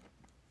again,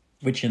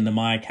 which in the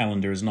Maya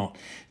calendar is not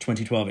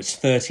 2012, it's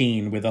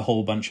 13 with a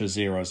whole bunch of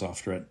zeros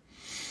after it.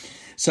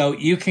 So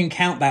you can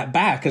count that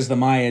back, as the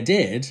Maya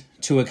did,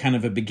 to a kind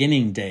of a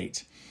beginning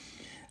date.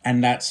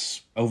 And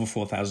that's over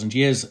 4,000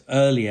 years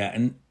earlier.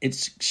 And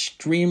it's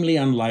extremely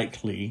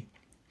unlikely,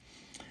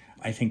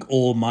 I think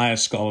all Maya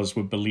scholars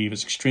would believe,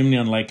 it's extremely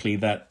unlikely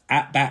that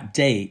at that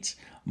date,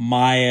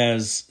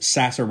 Mayas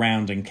sat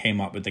around and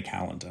came up with the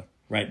calendar,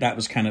 right?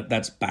 That's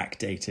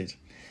backdated.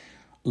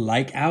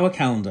 Like our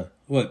calendar.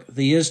 Look,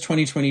 the year's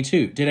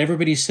 2022. Did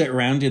everybody sit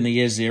around in the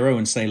year zero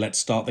and say, let's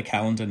start the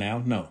calendar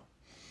now? No.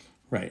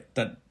 Right.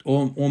 That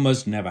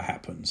almost never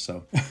happens.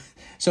 So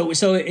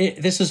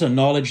this is a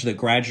knowledge that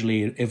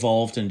gradually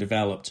evolved and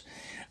developed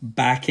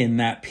back in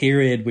that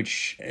period,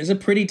 which is a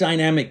pretty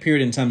dynamic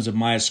period in terms of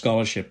Maya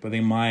scholarship. I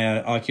think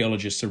Maya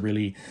archaeologists are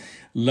really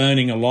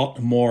learning a lot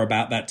more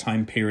about that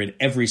time period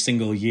every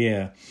single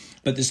year.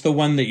 But it's the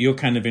one that you're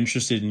kind of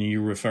interested in,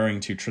 you're referring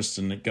to,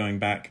 Tristan, going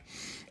back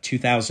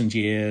 2,000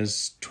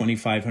 years,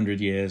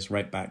 2,500 years,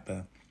 right back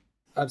there.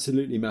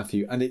 Absolutely,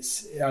 Matthew. And it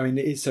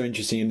is so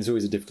interesting, and it's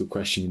always a difficult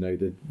question,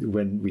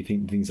 when we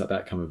think things like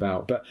that come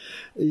about. But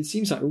it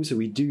seems like also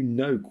we do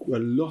know a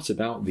lot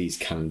about these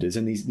calendars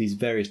and these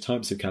various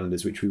types of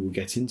calendars, which we will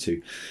get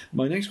into.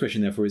 My next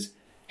question, therefore, is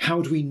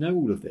how do we know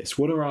all of this?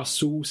 What are our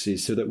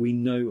sources so that we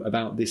know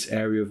about this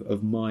area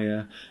of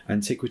Maya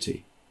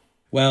antiquity?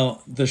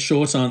 Well, the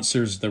short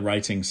answer is the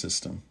writing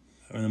system.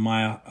 The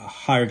Maya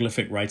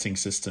hieroglyphic writing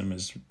system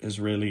is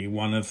really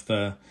one of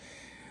the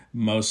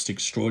most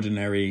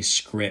extraordinary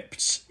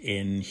scripts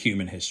in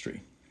human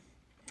history.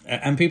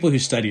 And people who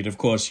study it, of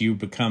course, you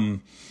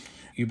become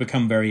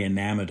very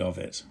enamored of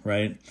it,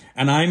 right?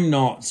 And I'm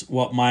not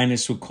what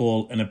Mayanists would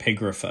call an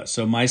epigrapher.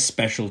 So my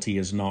specialty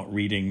is not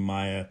reading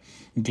Maya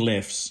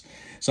glyphs.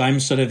 So I'm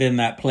sort of in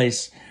that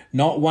place,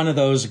 not one of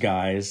those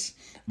guys,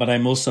 but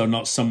I'm also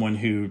not someone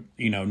who,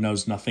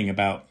 knows nothing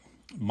about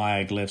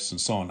Maya glyphs and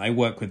so on. I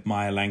work with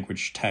Maya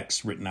language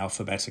texts written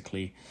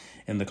alphabetically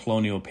in the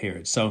colonial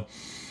period. So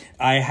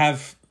I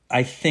have,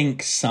 I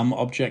think, some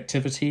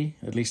objectivity,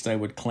 at least I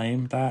would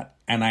claim that.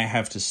 And I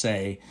have to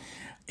say,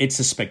 it's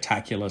a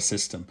spectacular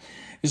system.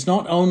 Because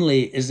not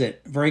only is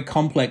it very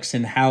complex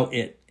in how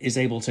it is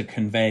able to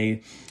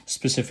convey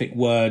specific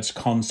words,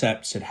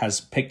 concepts, it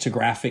has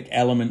pictographic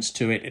elements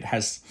to it, it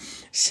has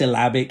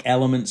syllabic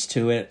elements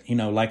to it,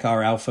 like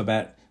our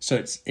alphabet. So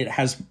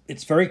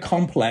it's very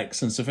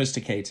complex and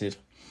sophisticated.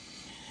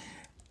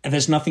 And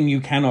there's nothing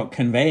you cannot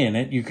convey in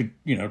it. You could,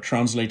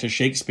 translate a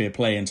Shakespeare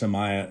play into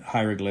Maya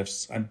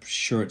hieroglyphs. I'm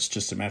sure it's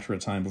just a matter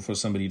of time before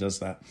somebody does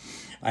that.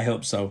 I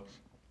hope so.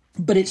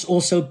 But it's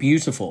also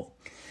beautiful.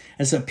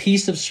 As a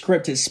piece of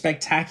script, it's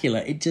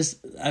spectacular.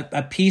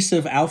 A piece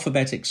of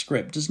alphabetic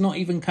script does not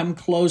even come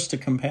close to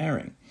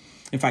comparing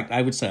In fact,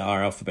 I would say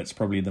our alphabet's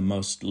probably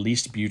the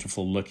least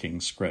beautiful looking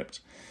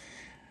script.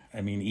 I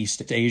mean,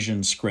 East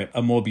Asian script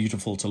are more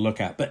beautiful to look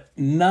at, but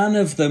none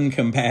of them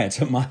compare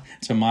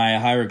to Maya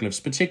hieroglyphs,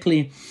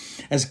 particularly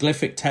as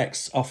glyphic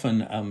texts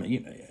often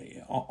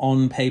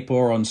on paper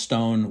or on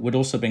stone would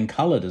also have been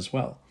colored as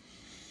well.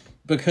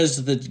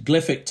 Because the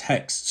glyphic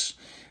texts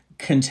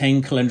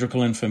contain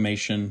calendrical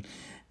information,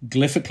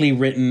 glyphically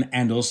written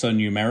and also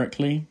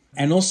numerically,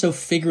 and also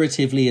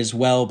figuratively as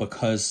well,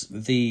 because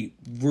the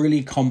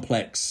really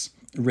complex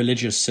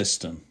religious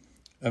system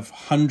of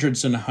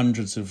hundreds and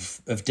hundreds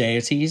of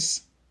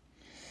deities.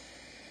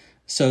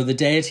 So the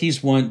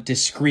deities weren't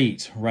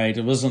discrete, right?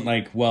 It wasn't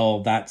like,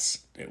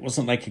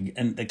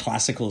 the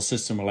classical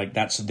system were like,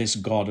 that's this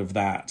god of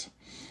that,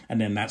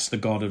 and then that's the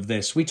god of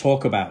this. We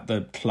talk about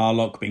the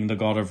Tlaloc being the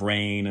god of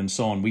rain and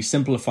so on. We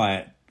simplify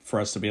it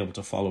for us to be able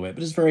to follow it,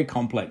 but it's very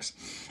complex.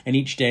 And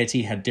each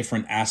deity had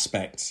different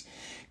aspects,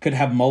 could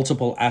have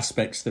multiple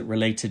aspects that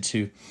related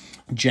to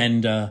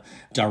gender,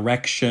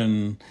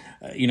 direction,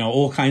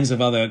 all kinds of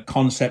other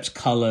concepts,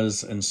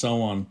 colors, and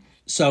so on.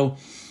 So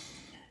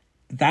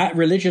that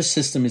religious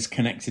system is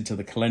connected to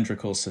the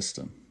calendrical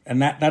system.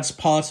 And that's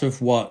part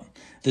of what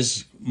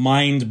this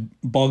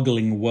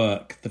mind-boggling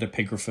work that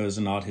epigraphers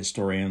and art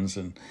historians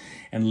and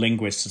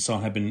linguists and so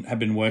on have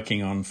been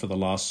working on for the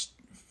last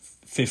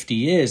 50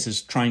 years,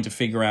 is trying to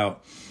figure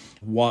out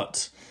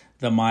what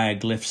the Maya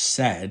glyphs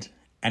said.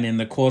 And in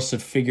the course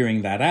of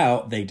figuring that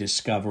out, they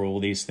discover all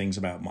these things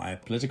about Maya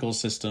political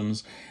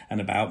systems and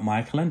about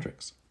Maya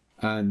calendrics.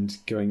 And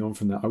going on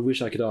from that, I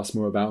wish I could ask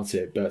more about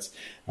it, but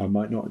I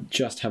might not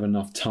just have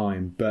enough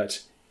time.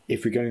 But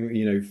if we're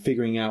going,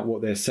 figuring out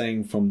what they're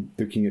saying from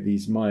looking at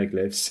these Maya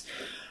glyphs,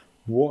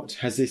 what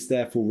has this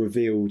therefore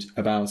revealed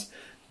about,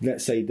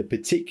 let's say, the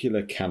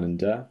particular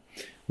calendar,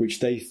 which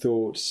they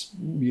thought,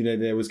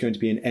 there was going to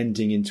be an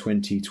ending in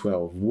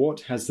 2012?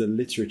 What has the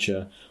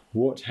literature,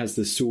 what has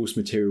the source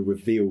material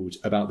revealed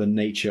about the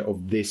nature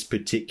of this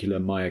particular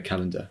Maya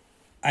calendar?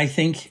 I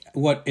think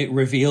what it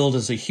revealed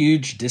is a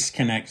huge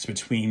disconnect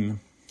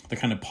between the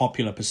kind of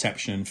popular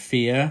perception and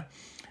fear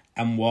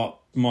and what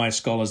Maya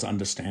scholars'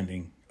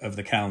 understanding of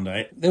the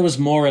calendar. There was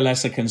more or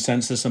less a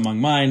consensus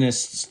among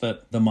Mayanists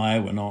that the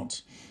Maya were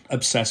not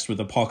obsessed with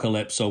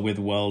apocalypse or with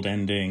world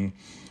ending,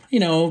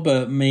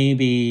 but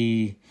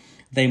maybe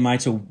they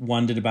might have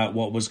wondered about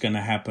what was going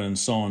to happen and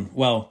so on.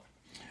 Well,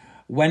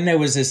 when there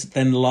was this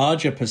then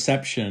larger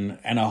perception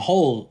and a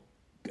whole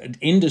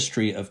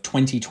industry of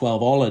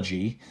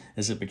 2012ology,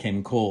 as it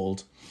became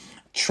called,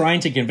 trying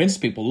to convince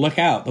people, look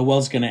out, the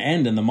world's going to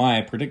end, and the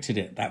Maya predicted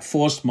it, that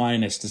forced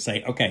Mayanists to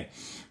say, okay,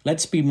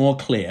 let's be more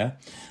clear,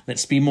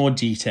 let's be more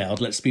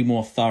detailed, let's be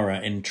more thorough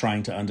in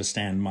trying to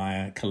understand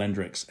Maya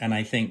calendrics. And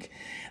I think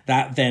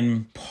that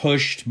then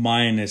pushed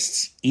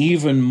Mayanists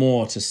even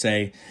more to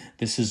say,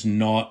 this is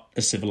not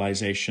a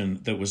civilization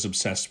that was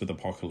obsessed with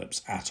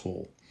apocalypse at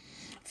all.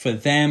 For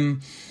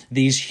them,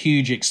 these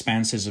huge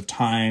expanses of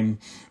time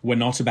were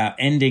not about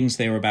endings,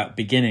 they were about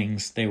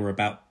beginnings, they were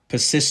about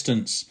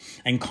persistence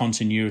and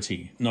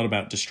continuity, not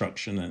about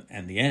destruction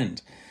and the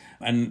end.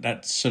 And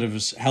that sort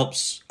of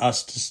helps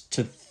us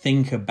to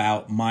think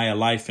about Maya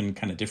life in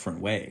kind of different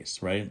ways,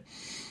 right?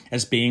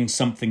 As being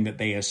something that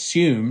they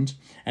assumed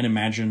and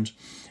imagined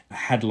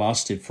had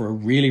lasted for a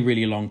really,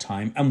 really long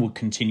time and will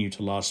continue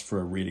to last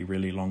for a really,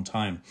 really long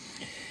time.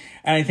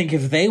 And I think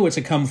if they were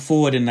to come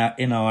forward in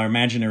our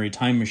imaginary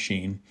time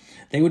machine,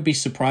 they would be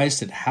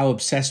surprised at how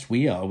obsessed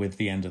we are with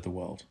the end of the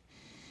world.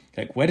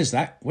 Like, where does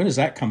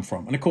that come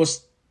from? And of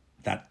course,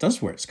 that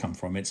does where it's come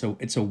from. It's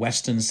a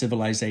Western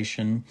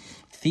civilization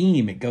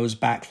theme. It goes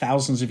back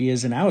thousands of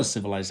years in our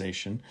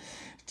civilization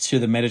to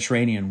the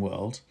Mediterranean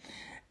world.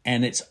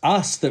 And it's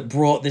us that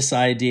brought this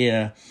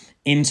idea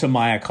into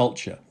Maya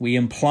culture. We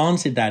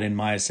implanted that in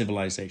Maya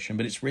civilization,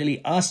 but it's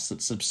really us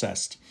that's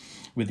obsessed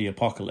with the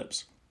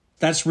apocalypse.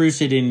 That's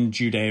rooted in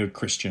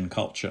Judeo-Christian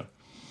culture,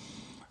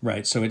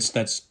 right? So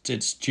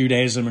it's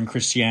Judaism and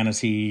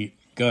Christianity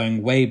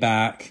going way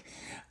back.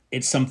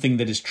 It's something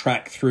that is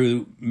tracked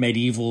through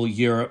medieval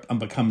Europe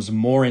and becomes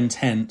more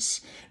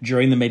intense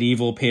during the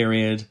medieval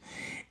period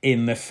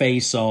in the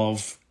face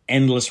of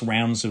endless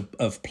rounds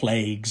of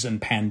plagues and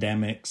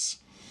pandemics,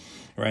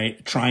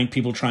 right?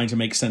 People trying to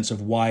make sense of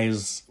why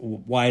is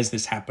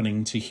this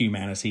happening to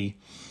humanity.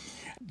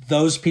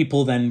 Those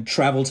people then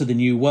travel to the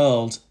New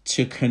World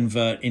to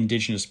convert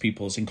indigenous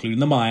peoples, including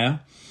the Maya,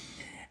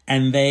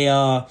 and they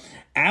are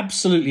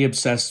absolutely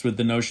obsessed with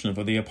the notion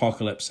of the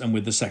apocalypse and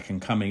with the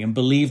second coming, and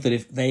believe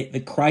that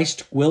the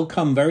Christ will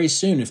come very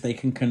soon if they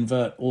can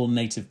convert all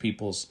native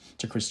peoples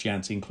to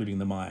Christianity, including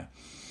the Maya.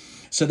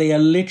 So they are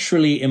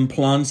literally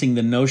implanting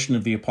the notion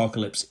of the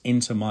apocalypse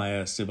into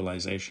Maya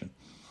civilization.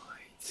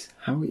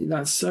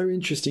 That's so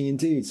interesting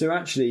indeed. So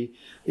actually,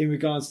 in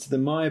regards to the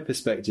Maya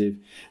perspective,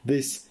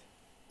 this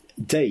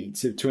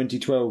date of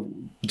 2012,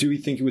 do we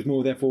think it was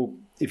more, therefore,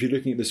 if you're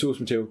looking at the source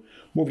material,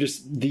 more of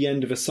just the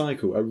end of a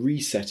cycle, a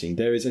resetting?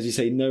 There is, as you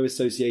say, no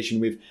association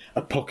with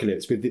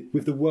apocalypse,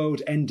 with the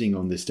world ending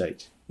on this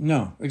date.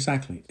 No,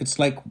 exactly. It's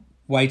like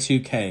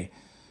Y2K,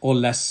 or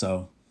less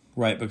so.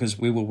 right? Because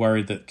we were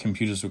worried that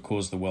computers would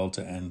cause the world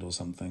to end or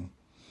something.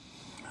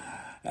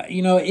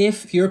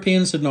 If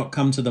Europeans had not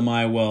come to the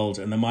Maya world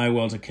and the Maya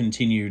world had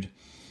continued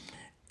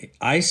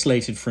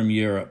isolated from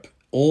Europe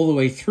all the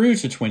way through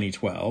to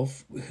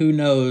 2012, who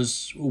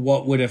knows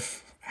what would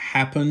have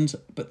happened?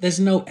 But there's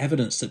no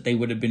evidence that they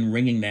would have been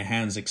wringing their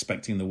hands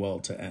expecting the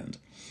world to end.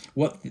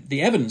 What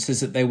the evidence is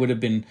that there would have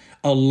been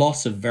a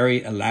lot of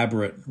very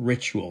elaborate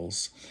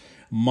rituals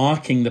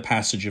marking the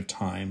passage of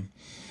time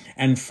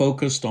and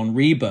focused on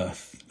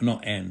rebirth,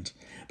 not end.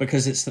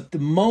 Because it's the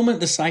moment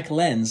the cycle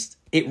ends,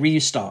 it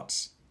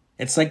restarts.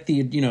 It's like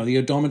the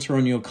odometer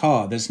on your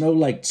car. There's no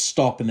like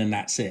stop and then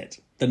that's it.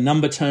 The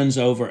number turns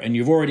over and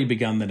you've already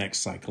begun the next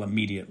cycle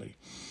immediately.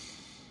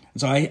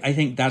 So I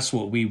think that's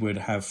what we would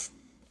have.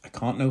 I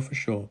can't know for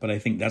sure, but I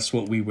think that's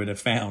what we would have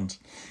found.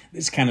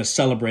 This kind of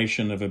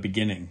celebration of a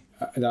beginning.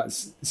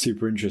 That's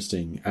super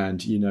interesting.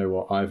 And you know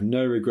what? I have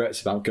no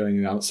regrets about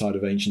going outside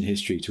of ancient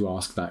history to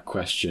ask that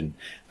question.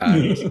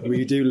 And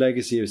we do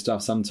legacy of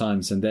stuff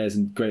sometimes, and there's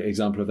a great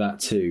example of that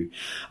too.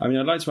 I mean,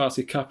 I'd like to ask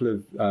a couple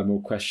of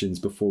more questions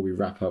before we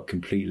wrap up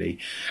completely.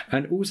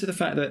 And also the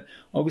fact that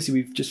obviously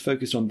we've just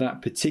focused on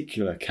that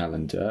particular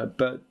calendar,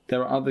 but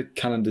there are other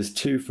calendars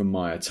too from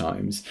Maya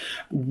times.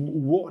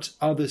 What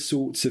other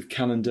sorts of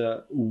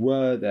calendar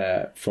were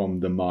there from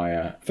the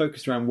Maya?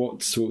 Focused around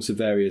what sorts of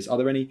areas? Are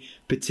there any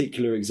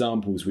particular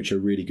examples which are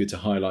really good to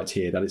highlight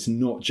here, that it's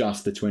not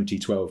just the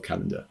 2012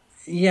 calendar?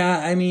 Yeah,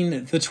 I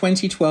mean, the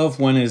 2012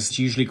 one is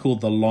usually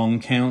called the long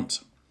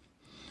count.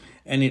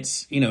 And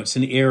it's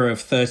an era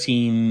of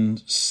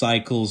 13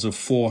 cycles of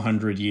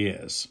 400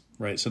 years,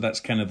 right? So that's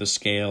kind of the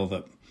scale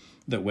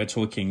that we're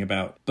talking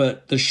about.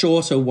 But the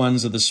shorter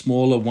ones or the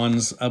smaller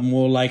ones are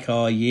more like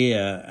our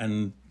year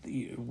and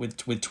with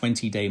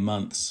 20-day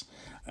months.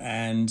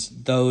 And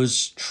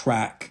those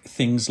track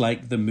things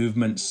like the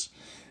movements.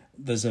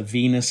 There's a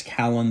Venus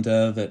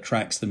calendar that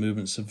tracks the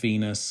movements of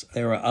Venus.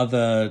 There are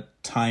other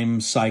time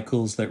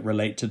cycles that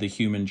relate to the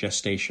human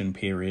gestation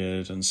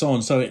period and so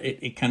on. So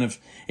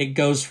it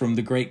goes from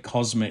the great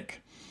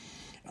cosmic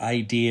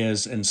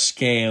ideas and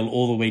scale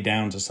all the way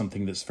down to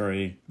something that's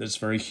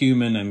very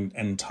human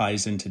and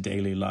ties into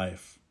daily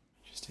life.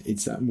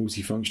 It's that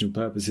multifunctional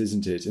purpose,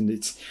 isn't it? And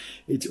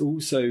it's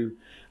also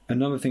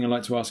another thing I'd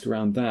like to ask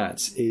around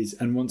that is,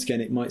 and once again,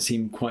 it might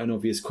seem quite an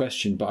obvious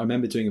question, but I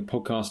remember doing a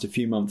podcast a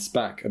few months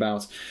back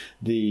about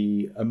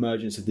the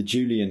emergence of the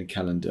Julian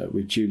calendar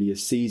with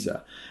Julius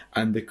Caesar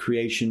and the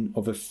creation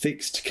of a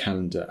fixed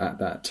calendar at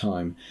that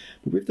time.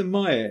 But with the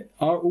Maya,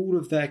 are all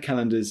of their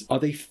calendars, are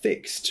they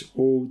fixed?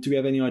 Or do we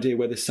have any idea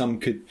whether some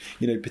could,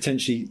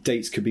 potentially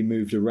dates could be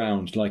moved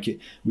around like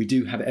we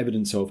do have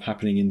evidence of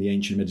happening in the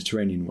ancient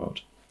Mediterranean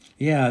world?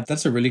 Yeah,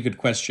 that's a really good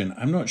question.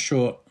 I'm not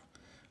sure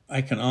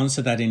I can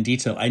answer that in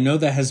detail. I know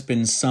there has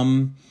been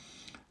some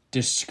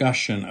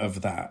discussion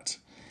of that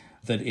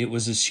it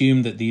was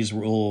assumed that these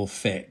were all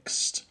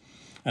fixed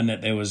and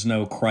that there was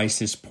no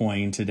crisis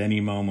point at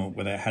any moment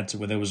where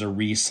there was a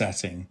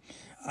resetting.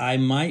 I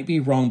might be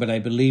wrong, but I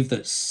believe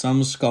that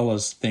some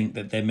scholars think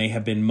that there may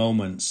have been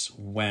moments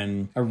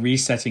when a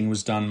resetting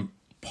was done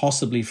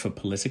possibly for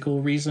political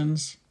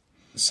reasons.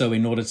 So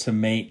in order to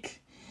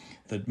make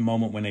the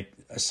moment when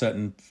a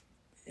certain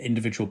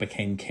individual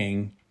became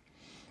king,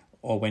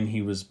 or when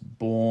he was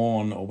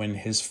born, or when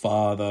his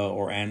father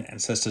or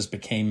ancestors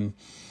became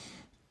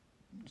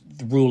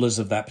the rulers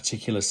of that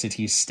particular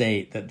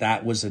city-state,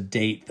 that was a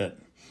date that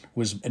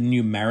was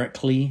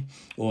numerically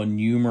or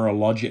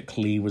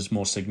numerologically was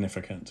more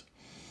significant.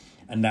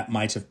 And that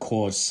might have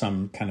caused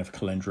some kind of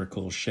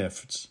calendrical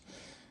shifts.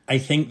 I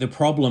think the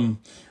problem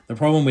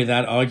with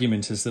that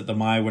argument is that the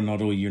Maya were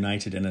not all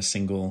united in a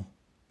single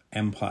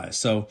empire.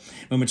 So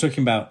when we're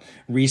talking about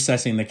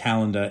resetting the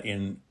calendar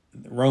in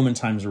Roman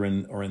times or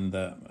in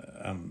the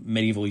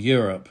medieval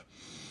Europe,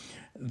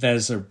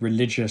 there's a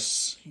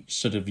religious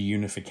sort of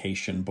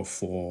unification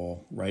before,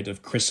 right,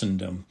 of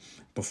Christendom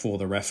before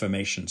the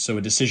Reformation. So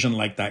a decision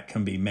like that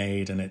can be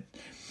made, and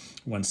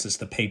once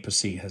the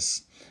papacy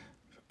has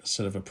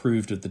sort of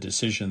approved of the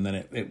decision, then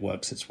it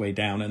works its way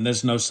down. And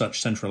there's no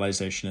such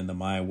centralization in the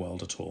Maya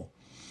world at all.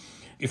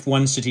 If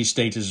one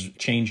city-state is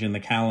changing the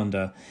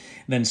calendar,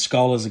 then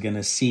scholars are going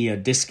to see a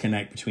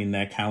disconnect between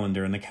their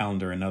calendar and the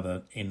calendar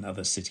in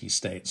other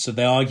city-states. So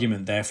the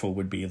argument, therefore,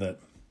 would be that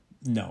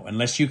no,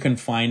 unless you can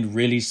find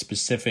really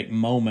specific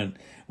moment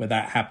where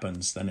that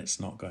happens, then it's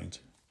not going to.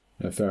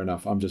 No, fair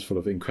enough. I'm just full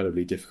of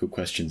incredibly difficult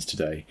questions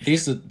today.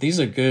 These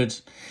are good.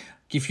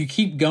 If you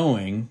keep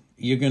going,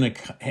 you're going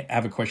to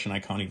have a question I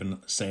can't even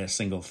say a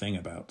single thing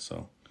about.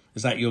 So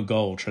is that your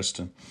goal,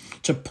 Tristan?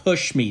 To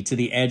push me to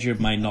the edge of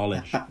my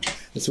knowledge?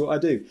 That's what I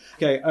do.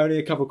 Okay, only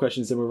a couple of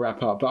questions, then we'll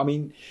wrap up. But I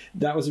mean,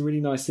 that was a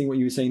really nice thing what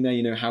you were saying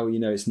there, how,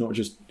 it's not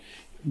just,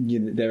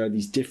 there are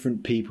these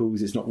different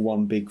peoples. It's not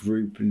one big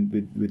group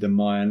with the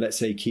Maya. And let's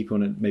say keep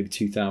on at maybe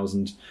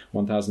 2,000,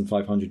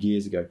 1,500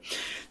 years ago.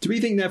 Do we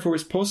think, therefore,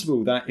 it's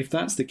possible that if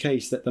that's the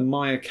case, that the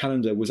Maya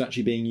calendar was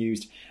actually being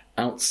used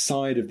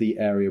outside of the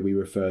area we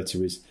refer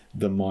to as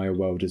the Maya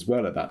world as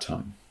well at that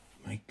time?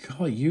 My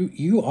God,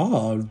 you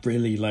are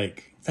really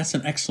like, that's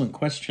an excellent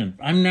question.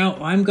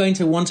 I'm going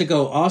to want to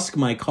go ask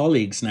my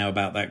colleagues now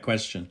about that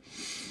question.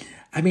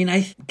 I mean,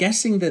 I'm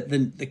guessing that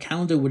the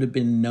calendar would have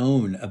been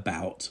known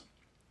about.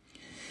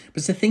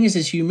 But the thing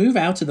is you move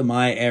out of the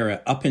Maya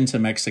era up into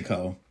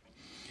Mexico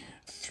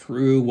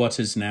through what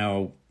is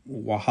now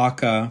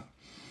Oaxaca,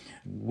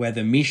 where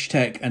the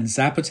Mixtec and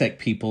Zapotec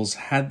peoples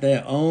had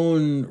their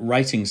own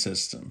writing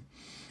system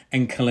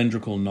and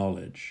calendrical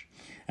knowledge.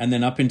 And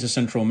then up into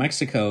central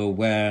Mexico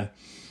where,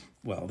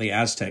 well, the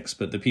Aztecs,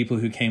 but the people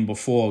who came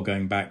before,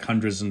 going back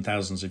hundreds and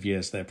thousands of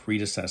years, their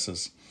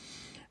predecessors,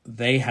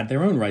 they had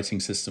their own writing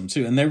system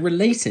too. And they're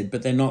related,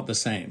 but they're not the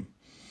same.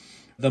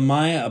 The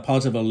Maya are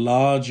part of a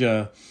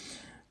larger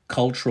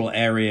cultural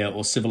area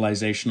or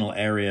civilizational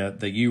area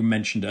that you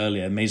mentioned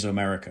earlier,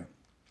 Mesoamerica,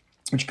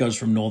 which goes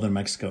from northern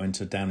Mexico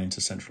down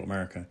into Central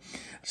America.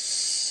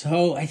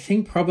 So I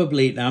think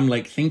probably, I'm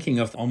like thinking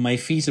on my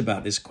feet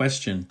about this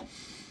question,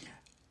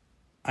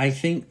 I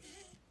think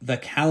the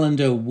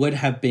calendar would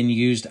have been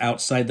used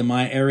outside the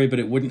Maya area, but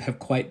it wouldn't have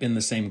quite been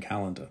the same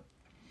calendar.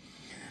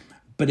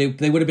 But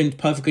they would have been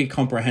perfectly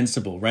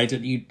comprehensible, right?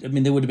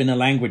 There would have been a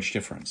language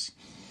difference.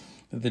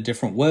 The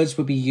different words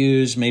would be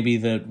used. Maybe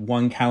that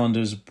one calendar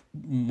is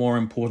more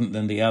important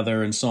than the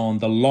other and so on.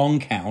 The long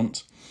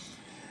count,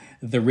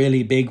 the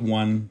really big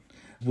one,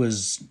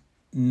 was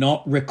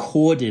not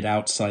recorded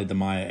outside the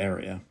Maya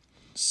area.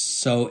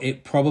 So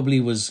it probably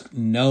was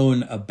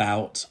known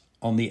about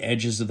on the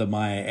edges of the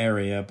Maya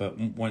area,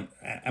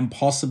 and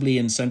possibly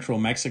in central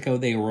Mexico,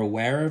 they were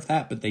aware of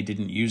that, but they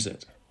didn't use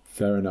it.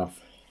 Fair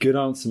enough. Good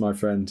answer, my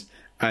friend.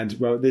 And,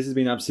 well, this has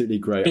been absolutely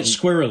great. A bit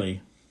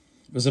squirrely.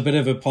 It was a bit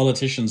of a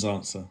politician's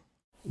answer.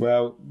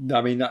 Well,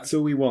 I mean, that's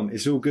all we want.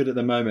 It's all good at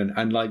the moment.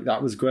 And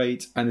that was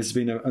great. And this has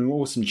been an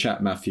awesome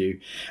chat, Matthew.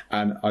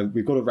 And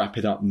we've got to wrap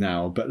it up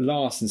now. But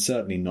last and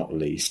certainly not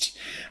least,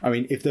 I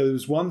mean, if there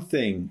was one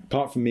thing,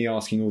 apart from me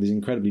asking all these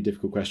incredibly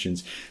difficult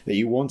questions, that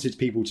you wanted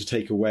people to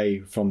take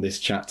away from this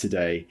chat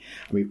today,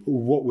 I mean,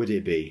 what would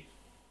it be?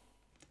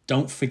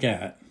 Don't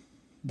forget,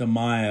 the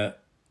Maya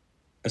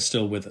are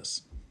still with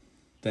us.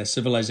 Their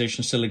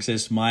civilization still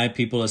exists. Maya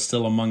people are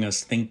still among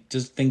us.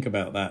 Just think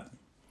about that.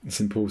 It's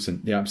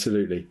important. Yeah,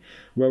 absolutely.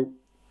 Well,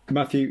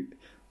 Matthew,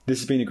 this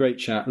has been a great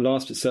chat.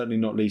 Last but certainly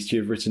not least,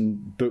 you've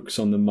written books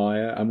on the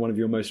Maya, and one of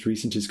your most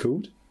recent is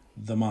called?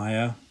 The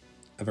Maya,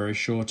 A Very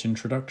Short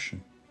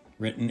Introduction.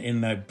 Written in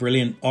the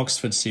brilliant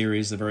Oxford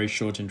series, the Very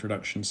Short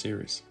Introduction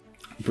series.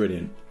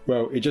 Brilliant.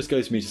 Well, it just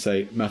goes for me to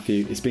say,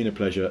 Matthew, it's been a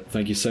pleasure.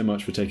 Thank you so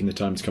much for taking the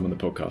time to come on the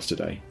podcast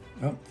today.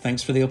 Oh,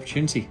 thanks for the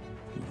opportunity.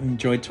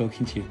 Enjoyed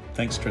talking to you.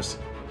 Thanks,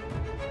 Tristan.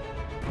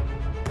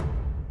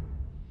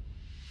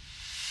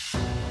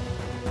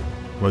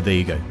 Well, there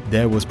you go.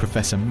 There was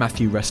Professor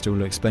Matthew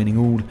Restall explaining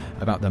all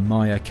about the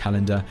Maya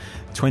calendar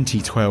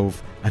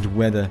 2012 and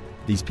whether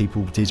these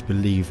people did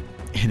believe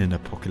in an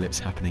apocalypse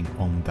happening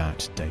on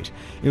that date.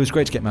 It was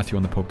great to get Matthew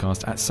on the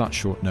podcast at such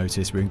short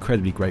notice. We're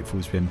incredibly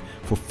grateful to him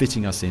for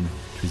fitting us in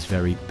to his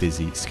very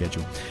busy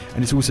schedule.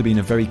 And it's also been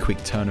a very quick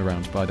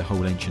turnaround by the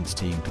whole Ancients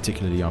team,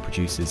 particularly our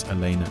producers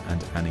Elena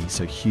and Annie.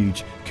 So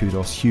huge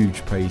kudos,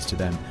 huge praise to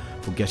them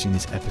for getting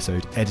this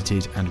episode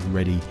edited and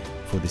ready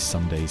for this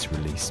Sunday's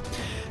release.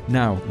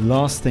 Now,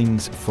 last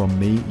things from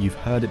me. You've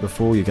heard it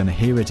before, you're going to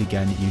hear it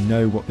again. You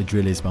know what the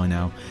drill is by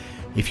now.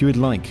 If you would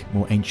like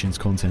more Ancients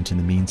content in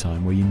the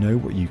meantime, well, you know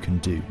what you can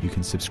do. You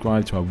can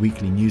subscribe to our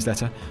weekly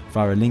newsletter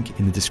via a link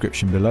in the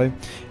description below.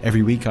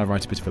 Every week I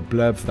write a bit of a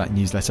blurb for that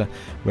newsletter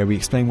where we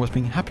explain what's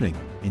been happening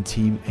in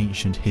Team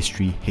Ancient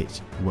History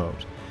Hit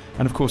World.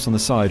 And of course, on the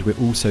side, we're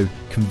also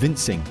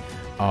convincing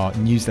our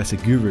newsletter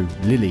guru,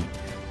 Lily,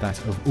 that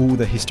of all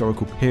the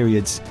historical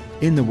periods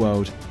in the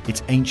world,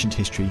 it's ancient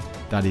history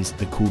that is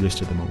the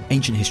coolest of them all.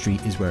 Ancient history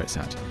is where it's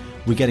at.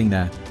 We're getting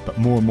there, but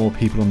more and more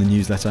people on the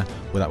newsletter,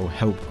 well, that will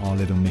help our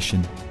little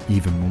mission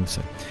even more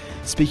so.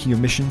 Speaking of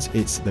missions,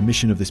 it's the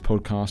mission of this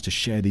podcast to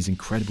share these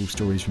incredible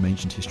stories from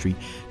ancient history,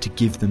 to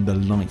give them the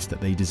light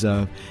that they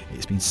deserve.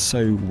 It's been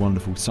so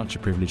wonderful, such a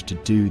privilege to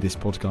do this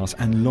podcast,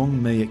 and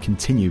long may it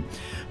continue.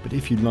 But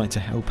if you'd like to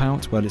help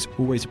out, well, it's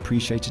always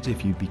appreciated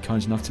if you'd be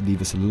kind enough to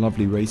leave us a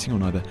lovely rating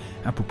on either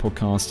Apple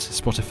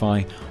Podcasts,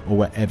 Spotify, or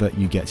wherever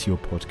you get your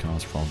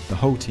podcast from. The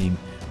whole team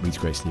reads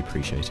greatly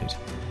appreciated.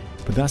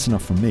 But that's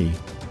enough from me,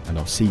 and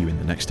I'll see you in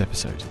the next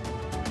episode.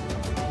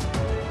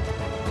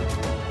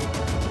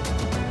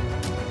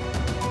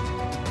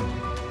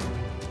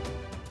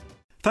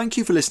 Thank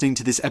you for listening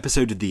to this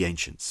episode of The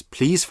Ancients.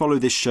 Please follow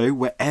this show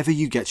wherever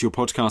you get your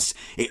podcasts.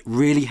 It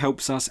really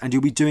helps us, and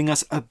you'll be doing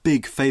us a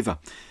big favour.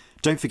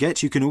 Don't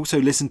forget, you can also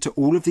listen to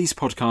all of these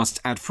podcasts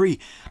ad-free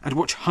and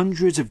watch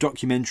hundreds of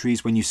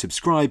documentaries when you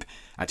subscribe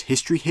at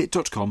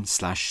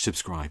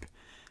historyhit.com/subscribe.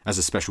 As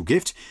a special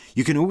gift,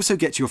 you can also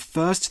get your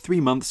first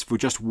 3 months for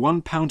just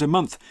 £1 a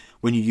month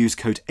when you use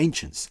code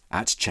ANCIENTS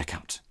at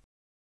checkout.